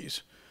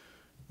realities.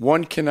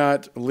 One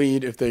cannot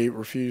lead if they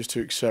refuse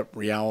to accept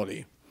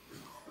reality.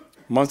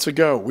 Months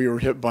ago, we were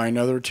hit by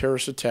another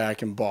terrorist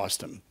attack in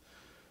Boston.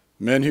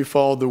 Men who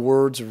followed the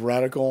words of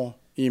radical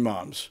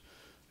imams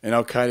and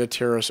al-Qaeda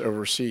terrorists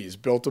overseas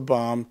built a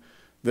bomb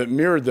that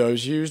mirrored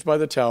those used by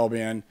the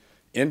Taliban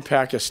in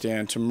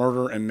Pakistan to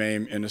murder and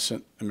maim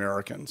innocent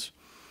Americans.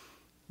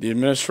 The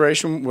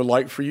administration would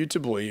like for you to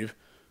believe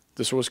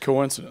this was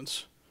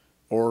coincidence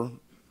or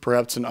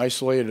perhaps an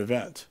isolated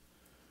event,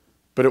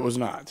 but it was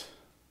not.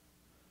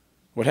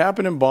 What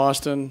happened in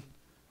Boston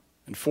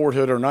and Fort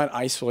Hood are not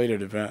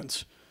isolated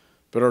events,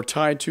 but are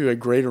tied to a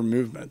greater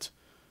movement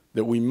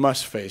that we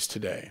must face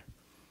today.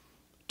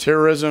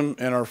 Terrorism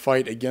and our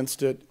fight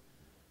against it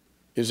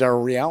is our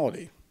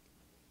reality.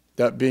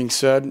 That being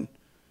said,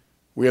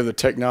 we have the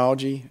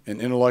technology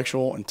and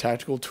intellectual and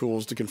tactical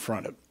tools to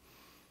confront it.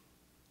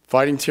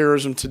 Fighting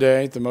terrorism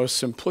today at the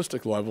most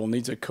simplistic level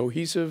needs a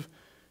cohesive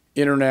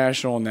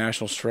international and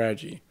national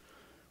strategy.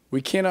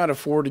 We cannot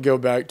afford to go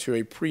back to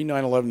a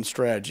pre-9/11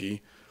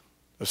 strategy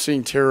of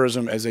seeing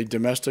terrorism as a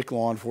domestic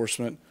law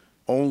enforcement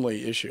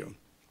only issue.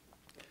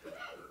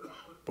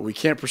 But we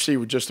can't proceed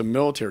with just a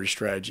military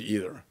strategy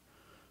either,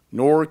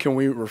 nor can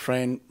we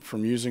refrain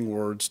from using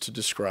words to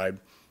describe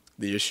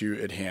the issue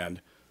at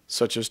hand,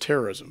 such as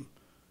terrorism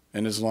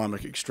and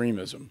Islamic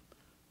extremism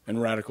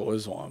and radical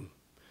Islam.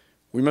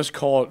 We must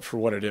call it for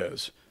what it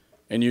is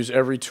and use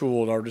every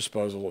tool at our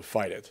disposal to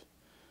fight it.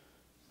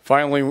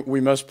 Finally,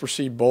 we must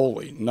proceed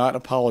boldly, not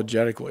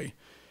apologetically.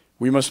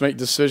 We must make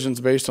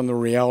decisions based on the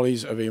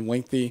realities of a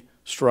lengthy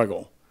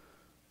struggle,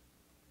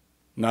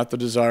 not the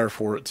desire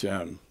for it to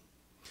end.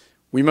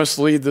 We must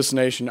lead this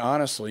nation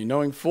honestly,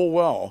 knowing full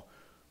well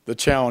the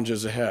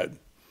challenges ahead.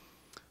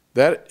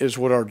 That is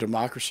what our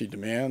democracy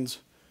demands,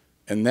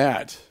 and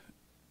that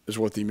is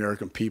what the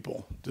American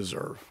people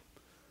deserve.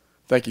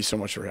 Thank you so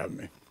much for having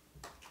me.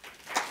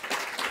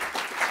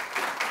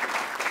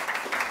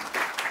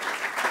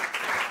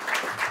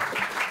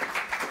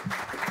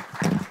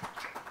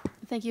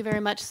 Thank you very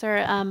much,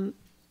 sir.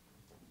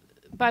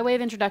 By way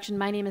of introduction,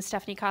 my name is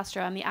Stephanie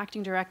Kostro. I'm the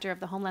Acting Director of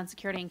the Homeland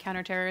Security and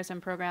Counterterrorism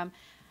Program,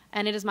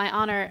 and it is my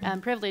honor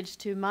and privilege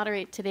to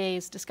moderate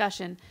today's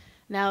discussion.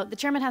 Now, the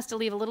chairman has to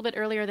leave a little bit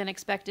earlier than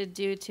expected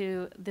due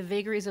to the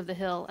vagaries of the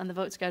Hill and the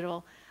vote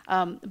schedule,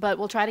 but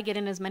we'll try to get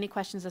in as many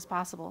questions as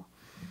possible.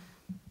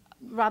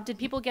 Rob, did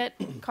people get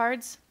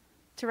cards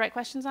to write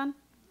questions on?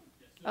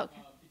 Yes, so, okay.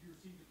 If you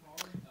received a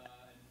card and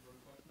wrote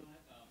a question on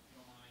it, if you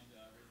don't mind, raise your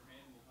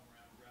hand and we'll come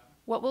around and grab it.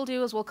 What we'll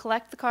do is we'll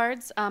collect the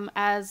cards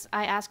as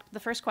I ask the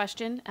first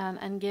question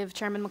and give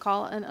Chairman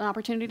McCaul an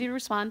opportunity to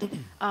respond.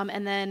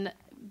 And then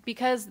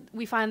because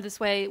we find this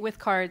way with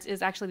cards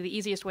is actually the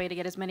easiest way to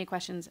get as many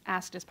questions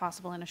asked as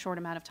possible in a short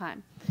amount of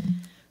time.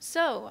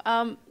 So,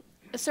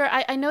 sir,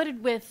 I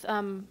noted with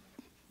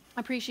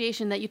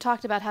appreciation that you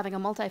talked about having a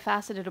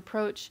multifaceted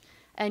approach,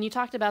 and you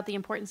talked about the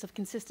importance of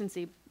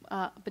consistency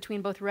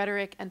between both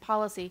rhetoric and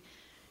policy.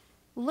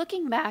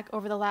 Looking back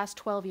over the last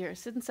 12 years,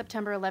 since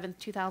September 11th,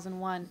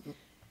 2001,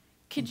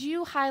 could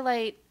you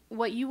highlight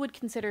what you would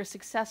consider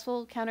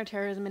successful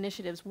counterterrorism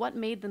initiatives? What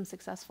made them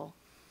successful?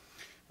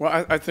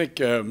 Well, I think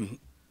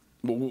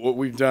what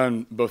we've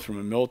done, both from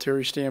a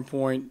military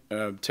standpoint,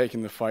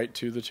 taking the fight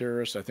to the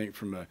terrorists, I think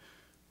from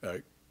a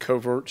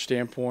covert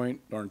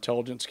standpoint, our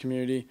intelligence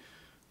community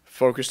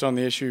focused on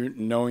the issue,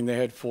 knowing they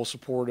had full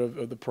support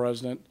of the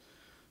president,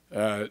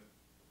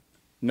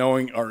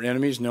 knowing our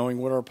enemies, knowing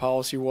what our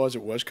policy was,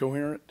 it was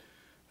coherent,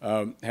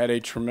 had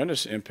a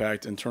tremendous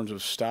impact in terms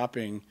of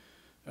stopping,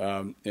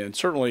 and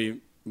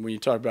certainly when you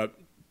talk about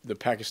the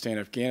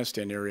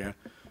Pakistan-Afghanistan area,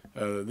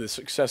 the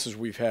successes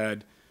we've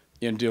had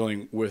in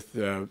dealing with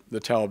the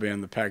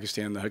Taliban, the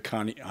Pakistan, the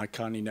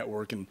Haqqani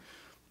network in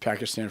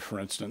Pakistan, for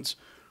instance.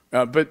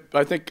 But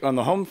I think on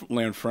the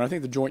Homeland front, I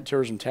think the Joint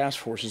Terrorism Task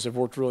Forces have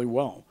worked really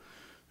well.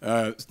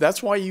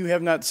 That's why you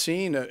have not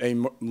seen a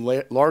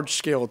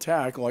large-scale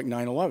attack like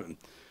 9/11.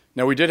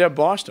 Now, we did have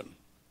Boston,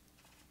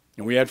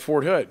 and we had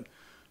Fort Hood,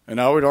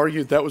 and I would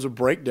argue that was a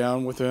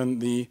breakdown within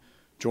the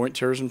Joint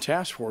Terrorism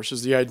Task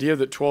Forces. The idea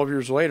that 12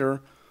 years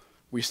later,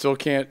 we still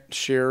can't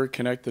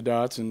connect the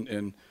dots,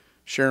 and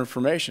share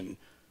information.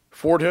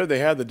 Fort Hood, they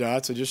had the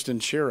dots, they just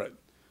didn't share it.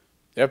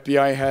 The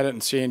FBI had it in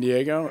San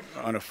Diego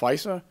on a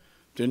FISA,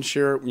 didn't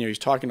share it. He's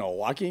talking to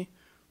Awaki.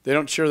 They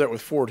don't share that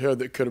with Fort Hood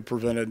that could have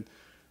prevented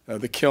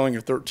the killing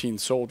of 13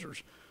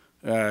 soldiers.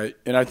 And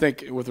I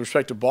think with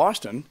respect to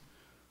Boston,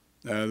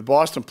 the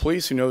Boston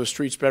police, who know the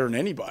streets better than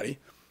anybody,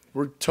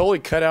 were totally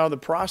cut out of the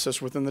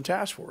process within the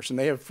task force. And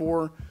they have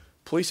 4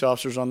 police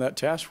officers on that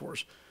task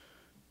force.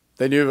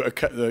 They knew,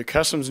 the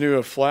customs knew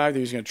a flag that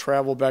he was going to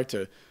travel back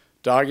to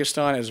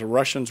Dagestan, as the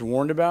Russians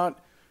warned about,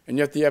 and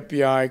yet the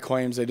FBI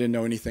claims they didn't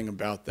know anything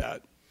about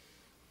that.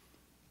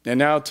 And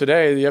now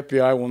today, the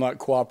FBI will not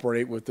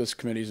cooperate with this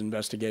committee's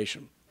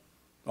investigation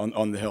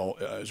on the Hill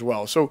as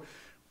well. So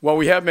while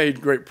we have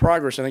made great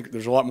progress, I think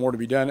there's a lot more to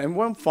be done. And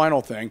one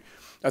final thing,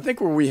 I think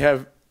where we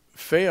have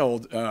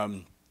failed,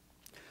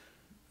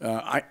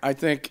 I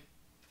think,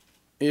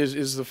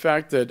 is the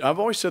fact that I've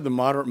always said the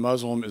moderate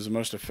Muslim is the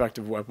most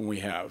effective weapon we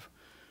have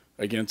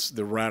against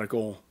the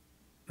radical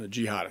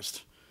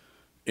jihadists.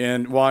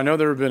 And while I know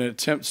there have been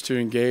attempts to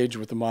engage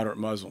with the moderate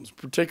Muslims,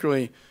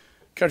 particularly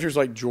countries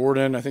like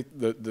Jordan, I think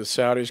the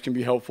Saudis can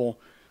be helpful,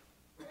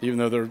 even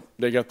though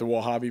they got the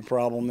Wahhabi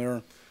problem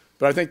there.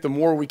 But I think the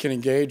more we can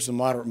engage the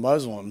moderate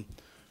Muslim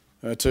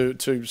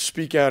to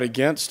speak out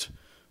against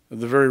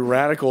the very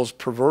radicals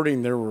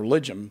perverting their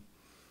religion,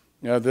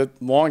 that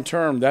long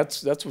term,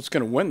 that's what's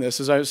going to win this.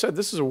 As I said,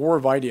 this is a war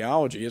of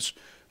ideology. It's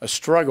a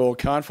struggle, a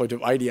conflict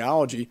of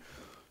ideology.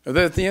 And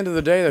then at the end of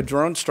the day, the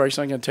drone strike's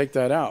not going to take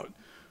that out.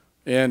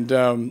 And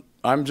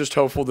I'm just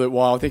hopeful that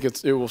while I think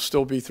it will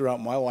still be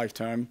throughout my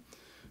lifetime,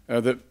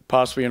 that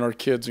possibly in our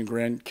kids' and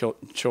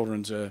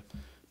grandchildren's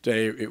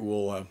day it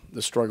will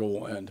the struggle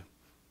will end.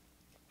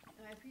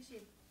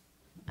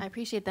 I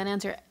appreciate that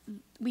answer.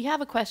 We have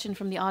a question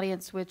from the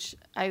audience, which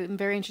I'm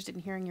very interested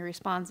in hearing your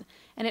response,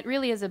 and it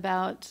really is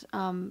about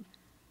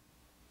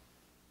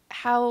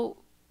how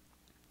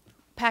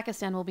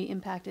Pakistan will be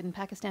impacted and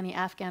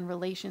Pakistani-Afghan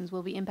relations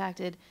will be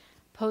impacted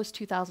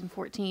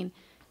post-2014.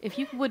 If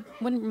you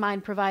wouldn't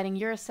mind providing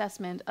your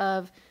assessment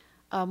of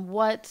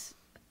what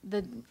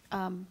the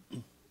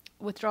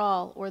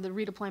withdrawal or the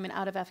redeployment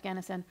out of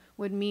Afghanistan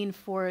would mean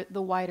for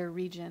the wider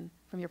region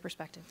from your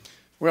perspective.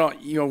 Well,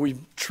 you know, we've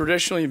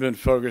traditionally been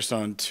focused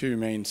on two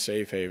main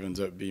safe havens,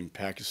 that being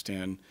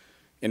Pakistan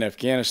and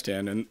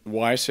Afghanistan. And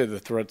why I say the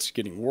threat's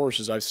getting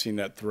worse is I've seen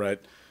that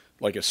threat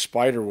like a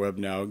spider web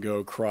now go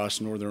across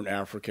northern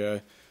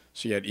Africa.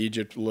 So you had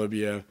Egypt,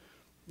 Libya,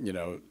 you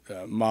know,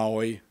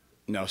 Mali,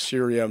 now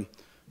Syria.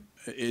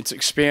 It's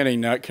expanding,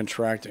 not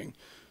contracting.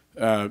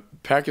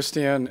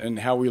 Pakistan and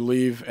how we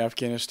leave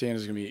Afghanistan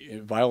is going to be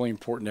vitally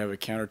important to have a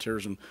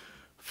counterterrorism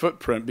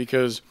footprint,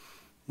 because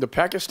the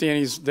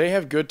Pakistanis, they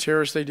have good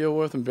terrorists they deal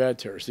with and bad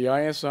terrorists. The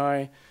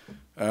ISI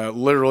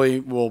literally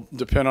will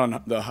depend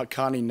on the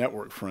Haqqani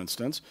network, for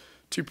instance,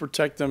 to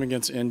protect them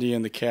against India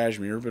and the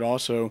Kashmir, but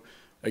also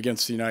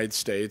against the United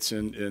States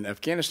and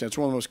Afghanistan. It's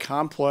one of the most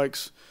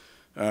complex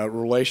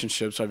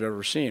relationships I've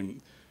ever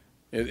seen.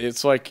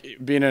 It's like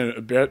being in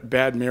a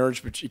bad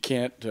marriage, but you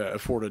can't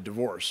afford a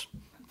divorce.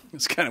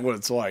 It's kind of what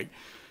it's like.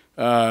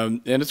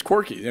 And it's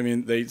quirky. I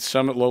mean,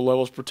 some at low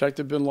levels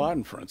protected bin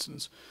Laden, for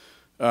instance.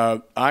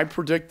 I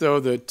predict, though,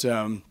 that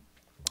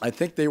I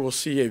think they will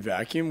see a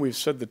vacuum. We've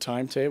said the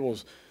timetable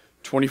is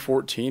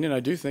 2014, and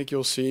I do think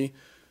you'll see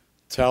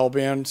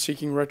Taliban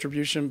seeking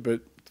retribution,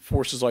 but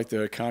forces like the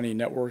Haqqani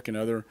network and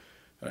other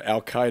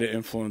al-Qaeda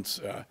influence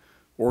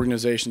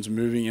organizations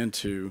moving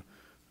into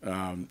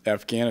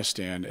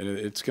Afghanistan, and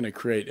it's going to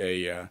create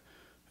a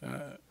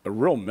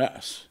real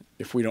mess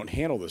if we don't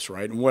handle this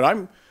right. And what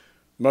I'm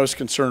most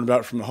concerned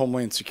about from a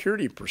Homeland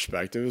Security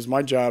perspective is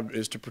my job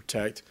is to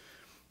protect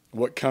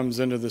what comes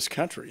into this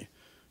country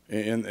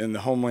and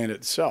the homeland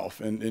itself.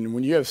 And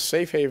when you have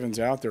safe havens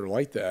out there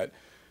like that,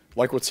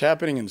 like what's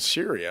happening in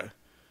Syria,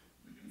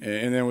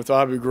 and then with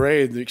Abu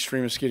Ghraib, the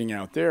extremists getting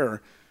out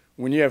there,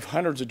 when you have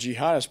hundreds of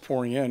jihadists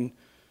pouring in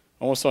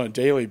almost on a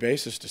daily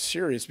basis to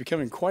Syria, it's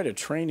becoming quite a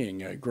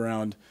training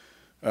ground,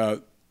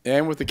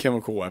 and with the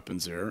chemical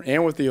weapons there,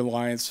 and with the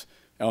alliance,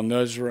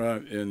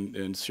 al-Nusra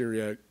in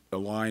Syria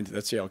aligned,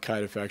 that's the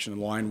al-Qaeda faction,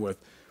 aligned with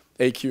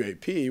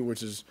AQAP,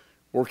 which is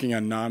working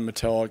on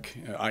non-metallic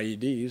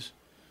IEDs.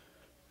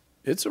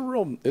 It's a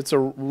real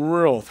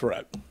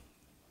threat.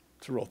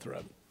 It's a real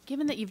threat.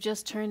 Given that you've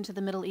just turned to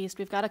the Middle East,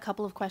 we've got a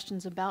couple of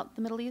questions about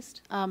the Middle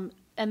East.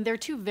 And they're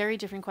two very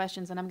different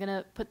questions, and I'm going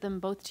to put them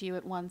both to you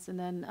at once, and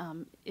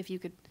then if you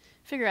could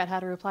figure out how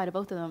to reply to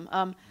both of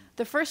them.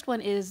 The first one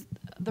is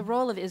the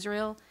role of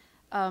Israel.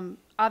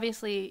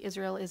 Obviously,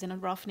 Israel is in a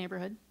rough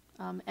neighborhood,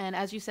 and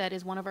as you said,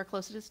 is one of our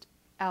closest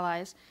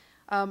allies.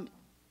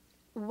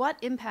 What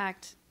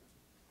impact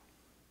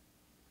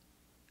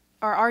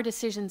are our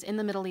decisions in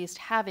the Middle East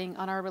having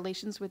on our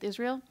relations with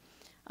Israel,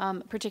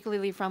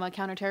 particularly from a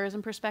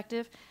counterterrorism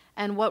perspective,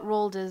 and what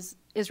role does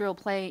Israel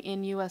play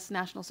in U.S.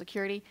 national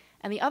security?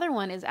 And the other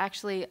one is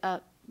actually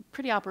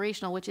pretty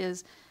operational, which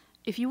is,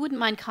 if you wouldn't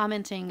mind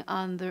commenting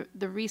on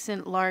the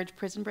recent large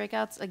prison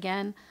breakouts,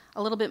 again,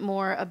 a little bit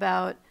more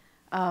about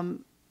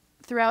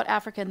throughout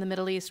Africa and the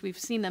Middle East, we've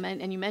seen them,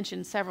 and you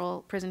mentioned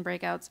several prison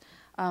breakouts,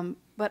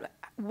 but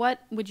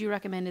what would you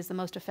recommend is the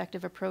most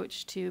effective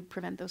approach to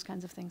prevent those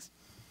kinds of things?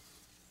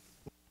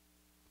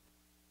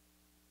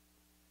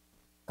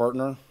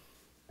 Partner,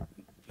 I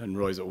didn't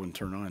realize it wouldn't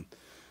turn on.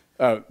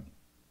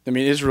 I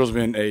mean, Israel's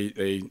been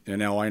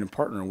an ally and a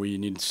partner, and we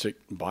need to stick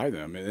by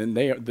them. And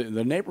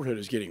the neighborhood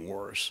is getting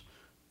worse,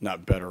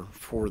 not better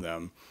for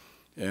them.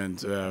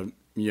 And you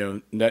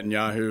know,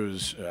 Netanyahu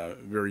is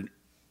very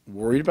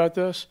worried about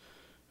this.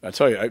 I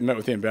tell you, I met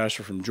with the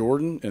ambassador from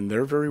Jordan, and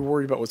they're very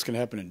worried about what's going to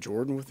happen in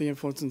Jordan with the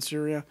influence in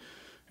Syria,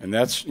 and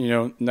that's, you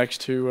know,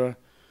 next to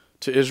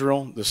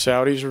Israel. The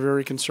Saudis are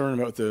very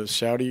concerned about the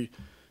Saudi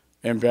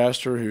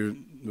ambassador who,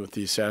 with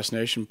the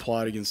assassination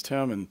plot against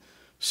him, and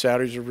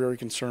Saudis are very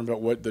concerned about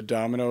what the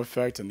domino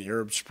effect and the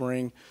Arab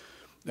Spring.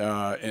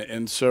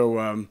 And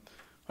so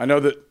I know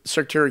that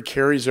Secretary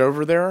Kerry's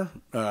over there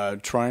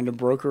trying to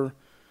broker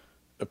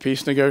a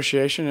peace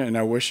negotiation, and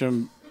I wish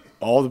him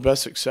all the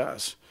best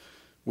success.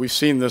 We've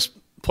seen this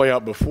play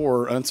out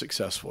before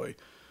unsuccessfully.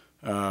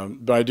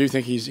 But I do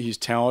think he's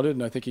talented,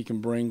 and I think he can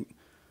bring,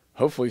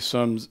 hopefully,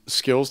 some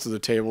skills to the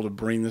table to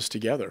bring this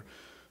together.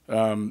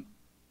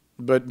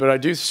 But I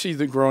do see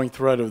the growing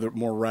threat of the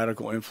more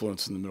radical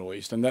influence in the Middle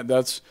East, and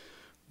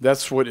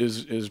that's what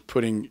is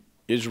putting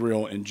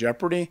Israel in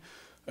jeopardy,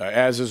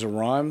 as is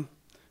Iran.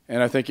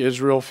 And I think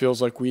Israel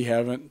feels like we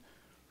haven't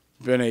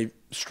been a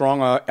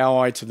strong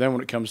ally to them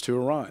when it comes to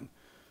Iran.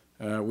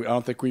 I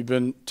don't think we've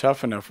been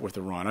tough enough with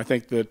Iran. I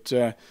think that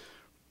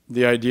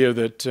the idea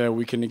that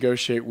we can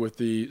negotiate with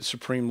the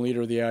supreme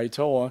leader of the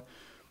Ayatollah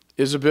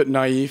is a bit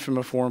naive from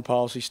a foreign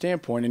policy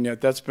standpoint, and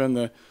yet that's been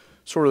the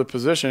sort of the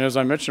position, as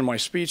I mentioned in my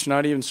speech,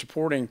 not even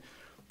supporting,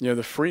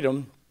 the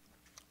freedom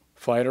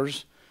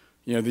fighters,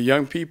 the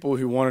young people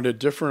who wanted a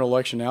different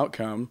election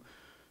outcome.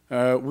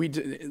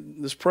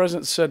 This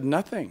president said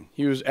nothing.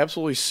 He was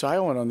absolutely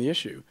silent on the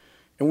issue.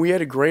 And we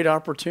had a great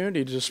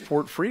opportunity to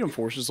support freedom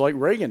forces like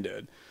Reagan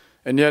did.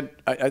 And yet,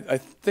 I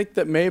think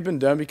that may have been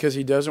done because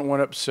he doesn't want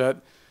to upset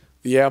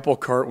the apple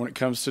cart when it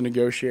comes to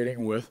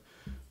negotiating with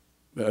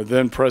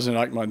then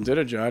President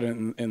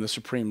Ahmadinejad and the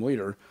supreme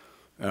leader.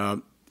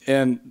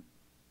 And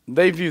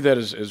they view that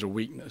as a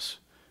weakness.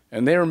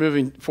 And they are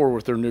moving forward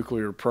with their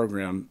nuclear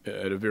program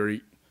at a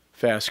very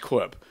fast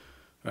clip.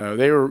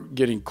 They were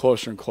getting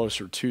closer and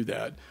closer to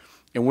that.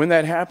 And when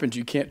that happens,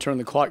 you can't turn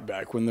the clock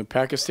back. When the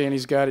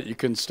Pakistanis got it, you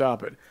couldn't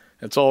stop it.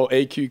 It's all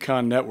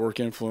AQ-Con network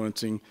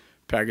influencing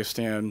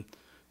Pakistan,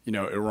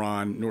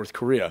 Iran, North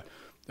Korea.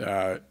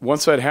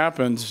 Once that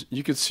happens,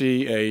 you could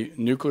see a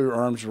nuclear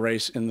arms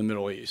race in the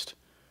Middle East,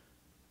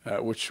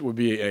 which would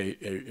be a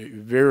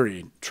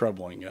very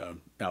troubling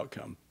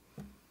outcome.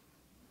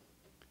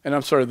 And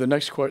I'm sorry, the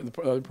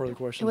other part of the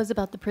question? It was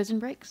about the prison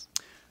breaks.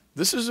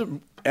 This is,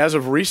 as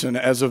of recent,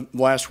 as of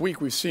last week,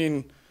 we've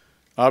seen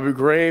Abu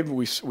Ghraib,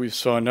 we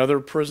saw another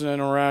prison in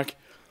Iraq,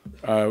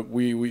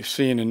 we've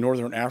seen in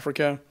Northern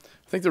Africa.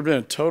 I think there have been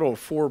a total of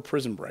 4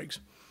 prison breaks.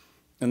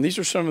 And these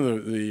are some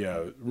of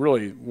the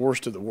really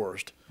worst of the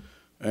worst.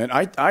 And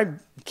I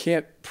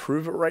can't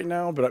prove it right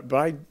now, but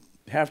I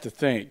have to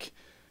think,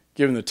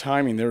 given the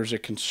timing, there's a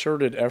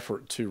concerted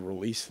effort to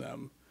release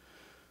them.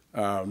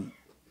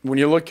 When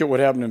you look at what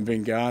happened in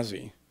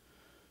Benghazi,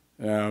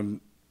 and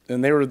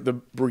they were the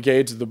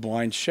brigades of the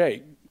blind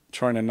sheikh,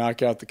 trying to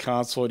knock out the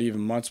consulate even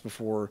months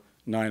before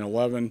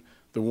 9/11.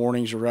 The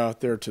warnings are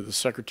out there to the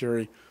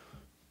secretary.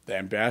 The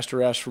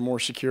ambassador asked for more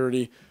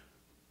security.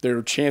 They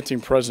were chanting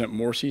President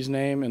Morsi's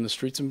name in the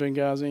streets in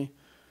Benghazi.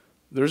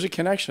 There's a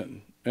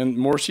connection. And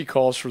Morsi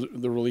calls for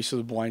the release of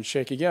the blind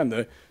sheikh. Again,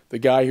 the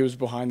guy who was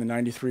behind the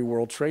 93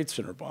 World Trade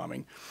Center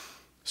bombing.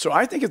 So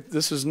I think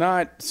these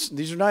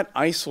are not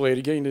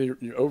isolated, getting to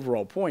your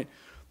overall point,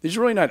 these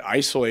are really not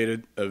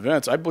isolated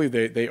events. I believe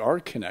they are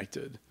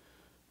connected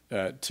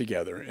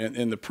together.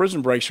 And the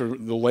prison breaks are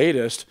the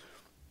latest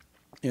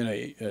in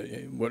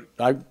what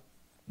I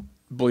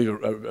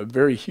believe a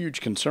very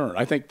huge concern.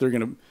 I think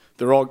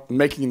they're all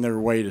making their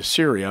way to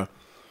Syria.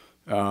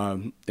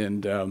 Again,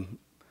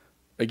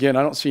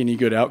 I don't see any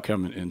good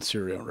outcome in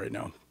Syria right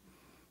now.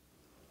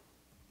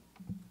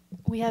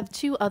 We have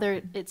 2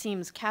 other, it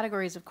seems,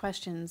 categories of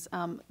questions.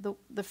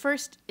 The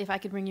first, if I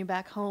could bring you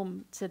back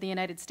home to the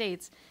United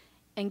States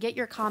and get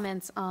your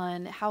comments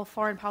on how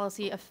foreign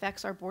policy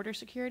affects our border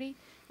security.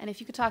 And if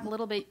you could talk a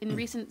little bit, in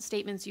recent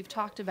statements you've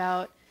talked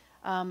about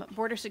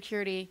border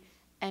security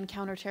and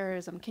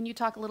counterterrorism. Can you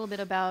talk a little bit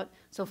about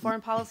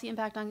foreign policy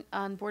impact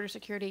on border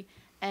security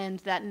and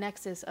that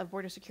nexus of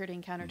border security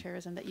and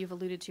counterterrorism that you've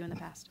alluded to in the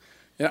past?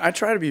 Yeah, I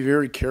try to be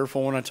very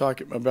careful when I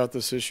talk about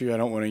this issue. I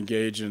don't want to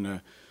engage in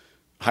a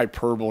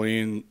hyperbole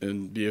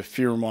and be a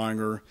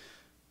fearmonger.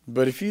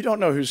 But if you don't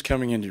know who's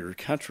coming into your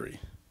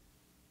country,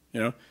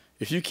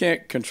 if you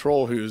can't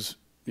control who's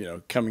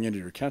coming into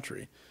your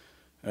country,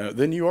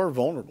 then you are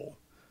vulnerable.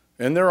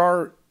 And there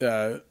are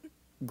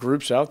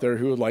groups out there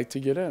who would like to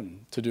get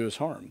in to do us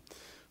harm.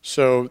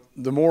 So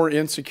the more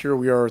insecure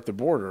we are at the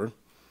border,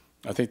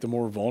 I think the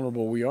more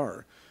vulnerable we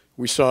are.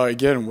 We saw,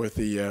 again, with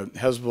the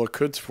Hezbollah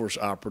Quds Force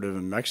operative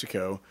in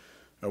Mexico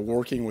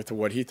working with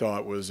what he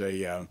thought was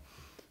a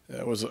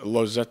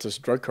Los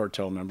Zetas drug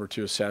cartel member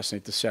to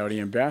assassinate the Saudi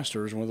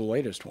ambassador, is one of the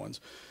latest ones.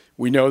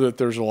 We know that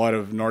there's a lot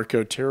of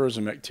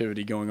narco-terrorism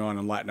activity going on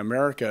in Latin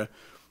America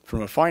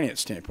from a finance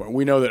standpoint.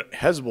 We know that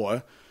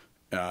Hezbollah,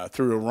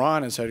 through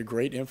Iran, has had a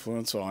great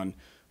influence on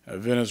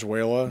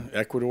Venezuela,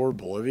 Ecuador,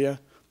 Bolivia.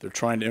 They're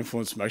trying to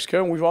influence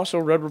Mexico. And we've also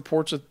read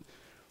reports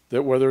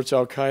that whether it's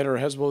Al-Qaeda or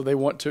Hezbollah, they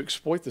want to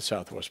exploit the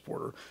southwest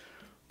border.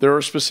 There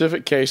are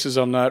specific cases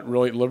I'm not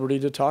really at liberty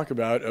to talk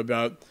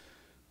about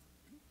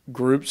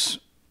groups,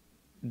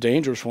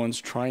 dangerous ones,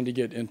 trying to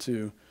get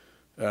into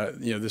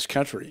this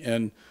country.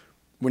 And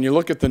when you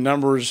look at the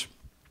numbers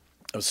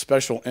of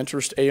special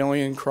interest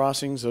alien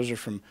crossings, those are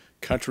from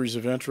countries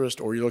of interest,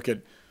 or you look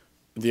at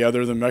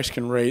the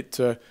Mexican rate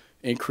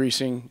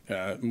increasing,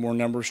 more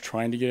numbers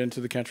trying to get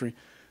into the country.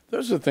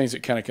 Those are the things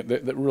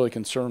that really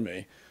concern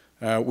me.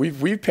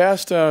 I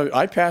passed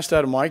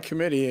out of my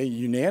committee a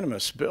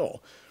unanimous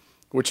bill,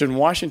 which in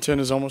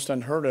Washington is almost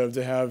unheard of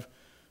to have,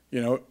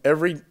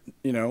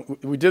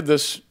 we did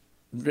this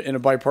in a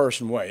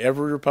bipartisan way.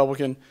 Every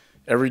Republican,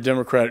 every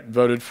Democrat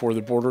voted for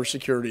the Border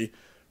Security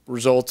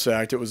Results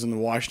Act. It was in the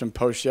Washington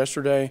Post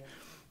yesterday,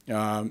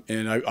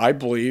 and I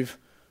believe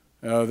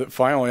that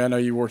finally, I know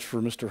you worked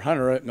for Mr.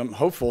 Hunter, and I'm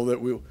hopeful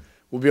that we'll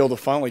be able to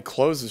finally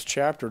close this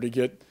chapter to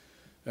get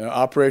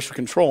operational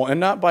control, and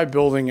not by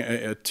building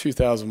a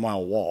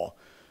 2,000-mile wall.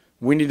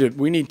 We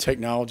need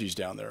technologies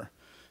down there.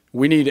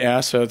 We need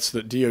assets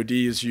that DOD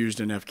has used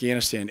in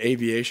Afghanistan,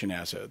 aviation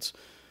assets,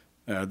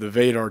 the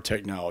VADAR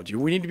technology.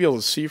 We need to be able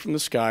to see from the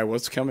sky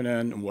what's coming in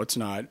and what's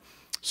not,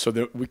 so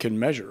that we can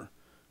measure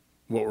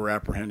what we're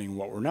apprehending and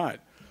what we're not.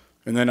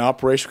 And then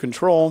operational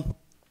control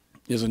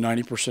is a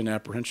 90%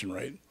 apprehension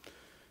rate.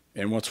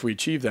 And once we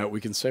achieve that,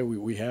 we can say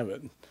we have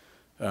it.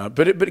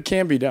 But it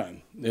can be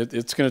done.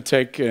 It's going to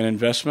take an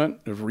investment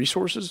of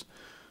resources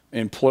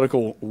and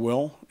political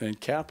will and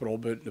capital.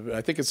 But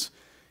I think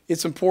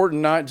it's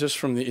important not just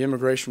from the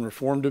immigration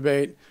reform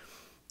debate,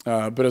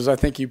 but as I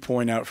think you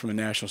point out, from a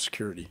national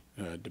security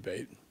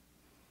debate.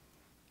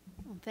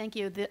 Thank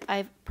you.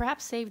 I've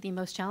perhaps saved the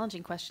most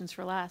challenging questions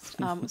for last.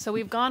 So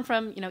we've gone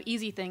from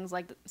easy things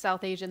like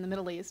South Asia and the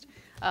Middle East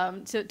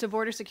to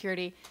border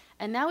security,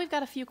 and now we've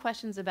got a few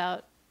questions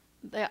about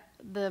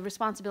the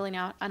responsibility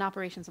and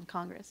operations of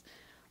Congress.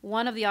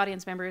 One of the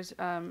audience members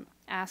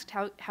asked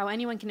how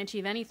anyone can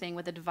achieve anything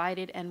with a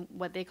divided and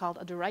what they called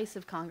a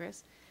derisive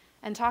Congress,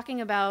 and talking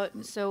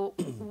about, so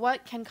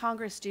what can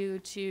Congress do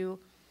to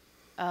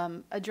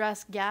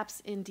address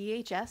gaps in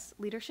DHS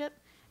leadership,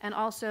 and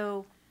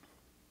also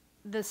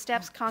the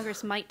steps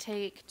Congress might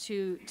take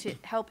to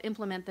help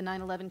implement the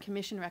 9/11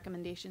 Commission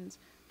recommendations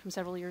from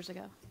several years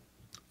ago?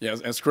 Yeah,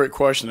 that's a great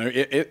question.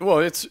 Well,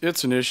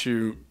 it's an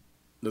issue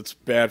that's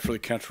bad for the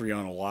country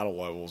on a lot of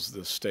levels.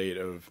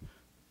 The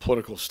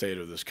political state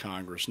of this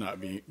Congress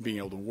not being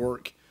able to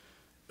work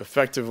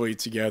effectively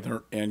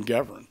together and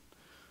govern.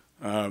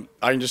 I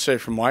can just say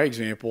from my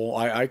example,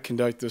 I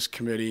conduct this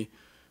committee.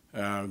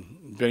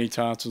 Benny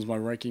Thompson's my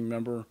ranking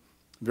member.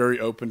 Very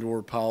open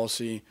door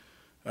policy.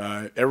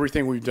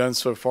 Everything we've done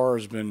so far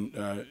has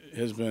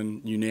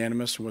been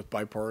unanimous and with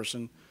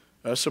bipartisan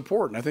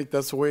support, and I think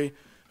that's the way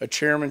a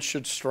chairman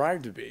should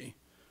strive to be.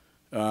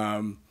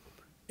 And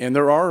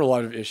there are a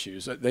lot of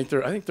issues. I think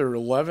there are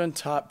 11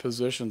 top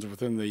positions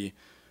within the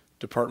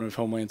Department of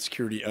Homeland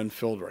Security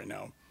unfilled right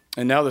now,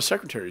 and now the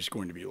secretary is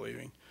going to be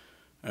leaving.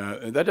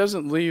 That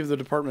doesn't leave the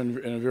department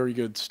in a very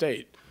good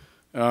state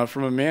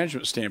from a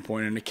management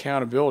standpoint and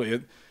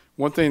accountability.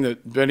 One thing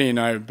that Benny and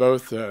I have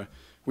both.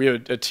 We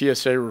have a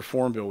TSA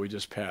reform bill we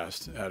just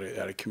passed at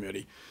a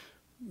committee,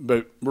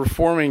 but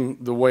reforming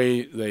the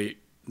way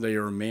they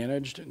are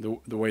managed,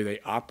 the way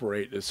they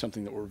operate, is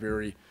something that we're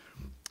very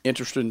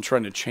interested in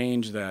trying to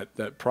change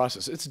that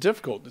process. It's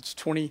difficult. It's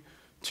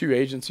 22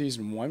 agencies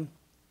in one.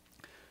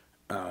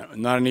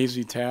 Not an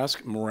easy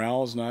task.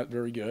 Morale is not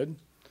very good.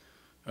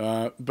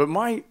 But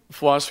my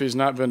philosophy has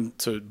not been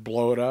to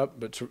blow it up,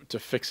 but to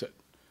fix it.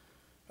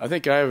 I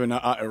think I have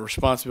a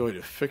responsibility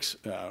to fix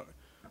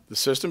the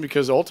system,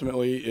 because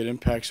ultimately it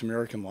impacts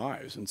American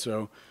lives, and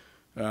so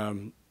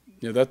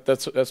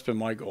that's been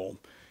my goal.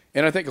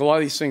 And I think a lot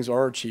of these things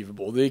are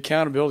achievable. The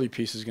accountability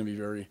piece is going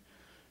to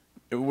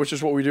be which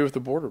is what we do with the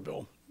border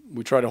bill.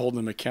 We try to hold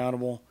them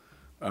accountable,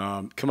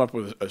 come up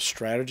with a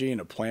strategy and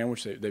a plan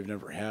which they've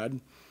never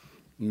had,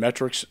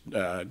 metrics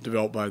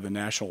developed by the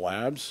national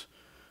labs,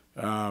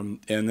 and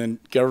then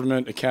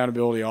government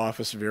accountability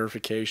office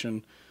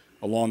verification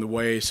along the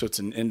way, so it's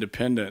an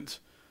independent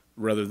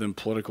rather than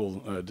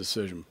political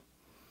decision.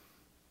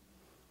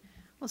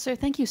 Well, sir,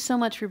 thank you so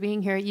much for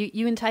being here.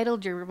 You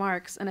entitled your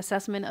remarks "An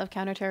Assessment of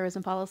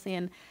Counterterrorism Policy,"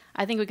 and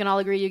I think we can all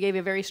agree you gave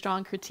a very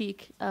strong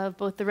critique of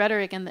both the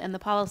rhetoric and the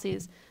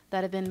policies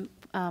that have been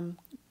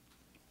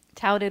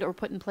touted or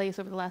put in place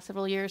over the last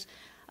several years.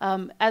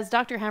 As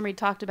Dr. Hamre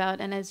talked about,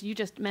 and as you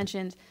just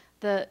mentioned,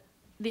 the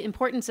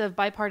importance of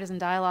bipartisan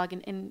dialogue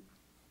in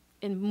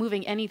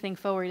moving anything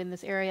forward in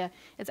this area,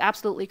 it's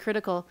absolutely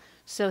critical.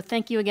 So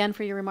thank you again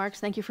for your remarks.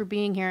 Thank you for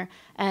being here.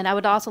 And I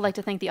would also like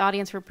to thank the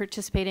audience for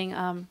participating.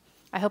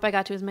 I hope I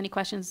got to as many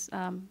questions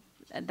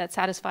that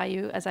satisfy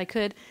you as I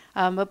could.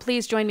 But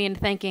please join me in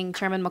thanking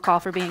Chairman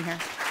McCaul for being here.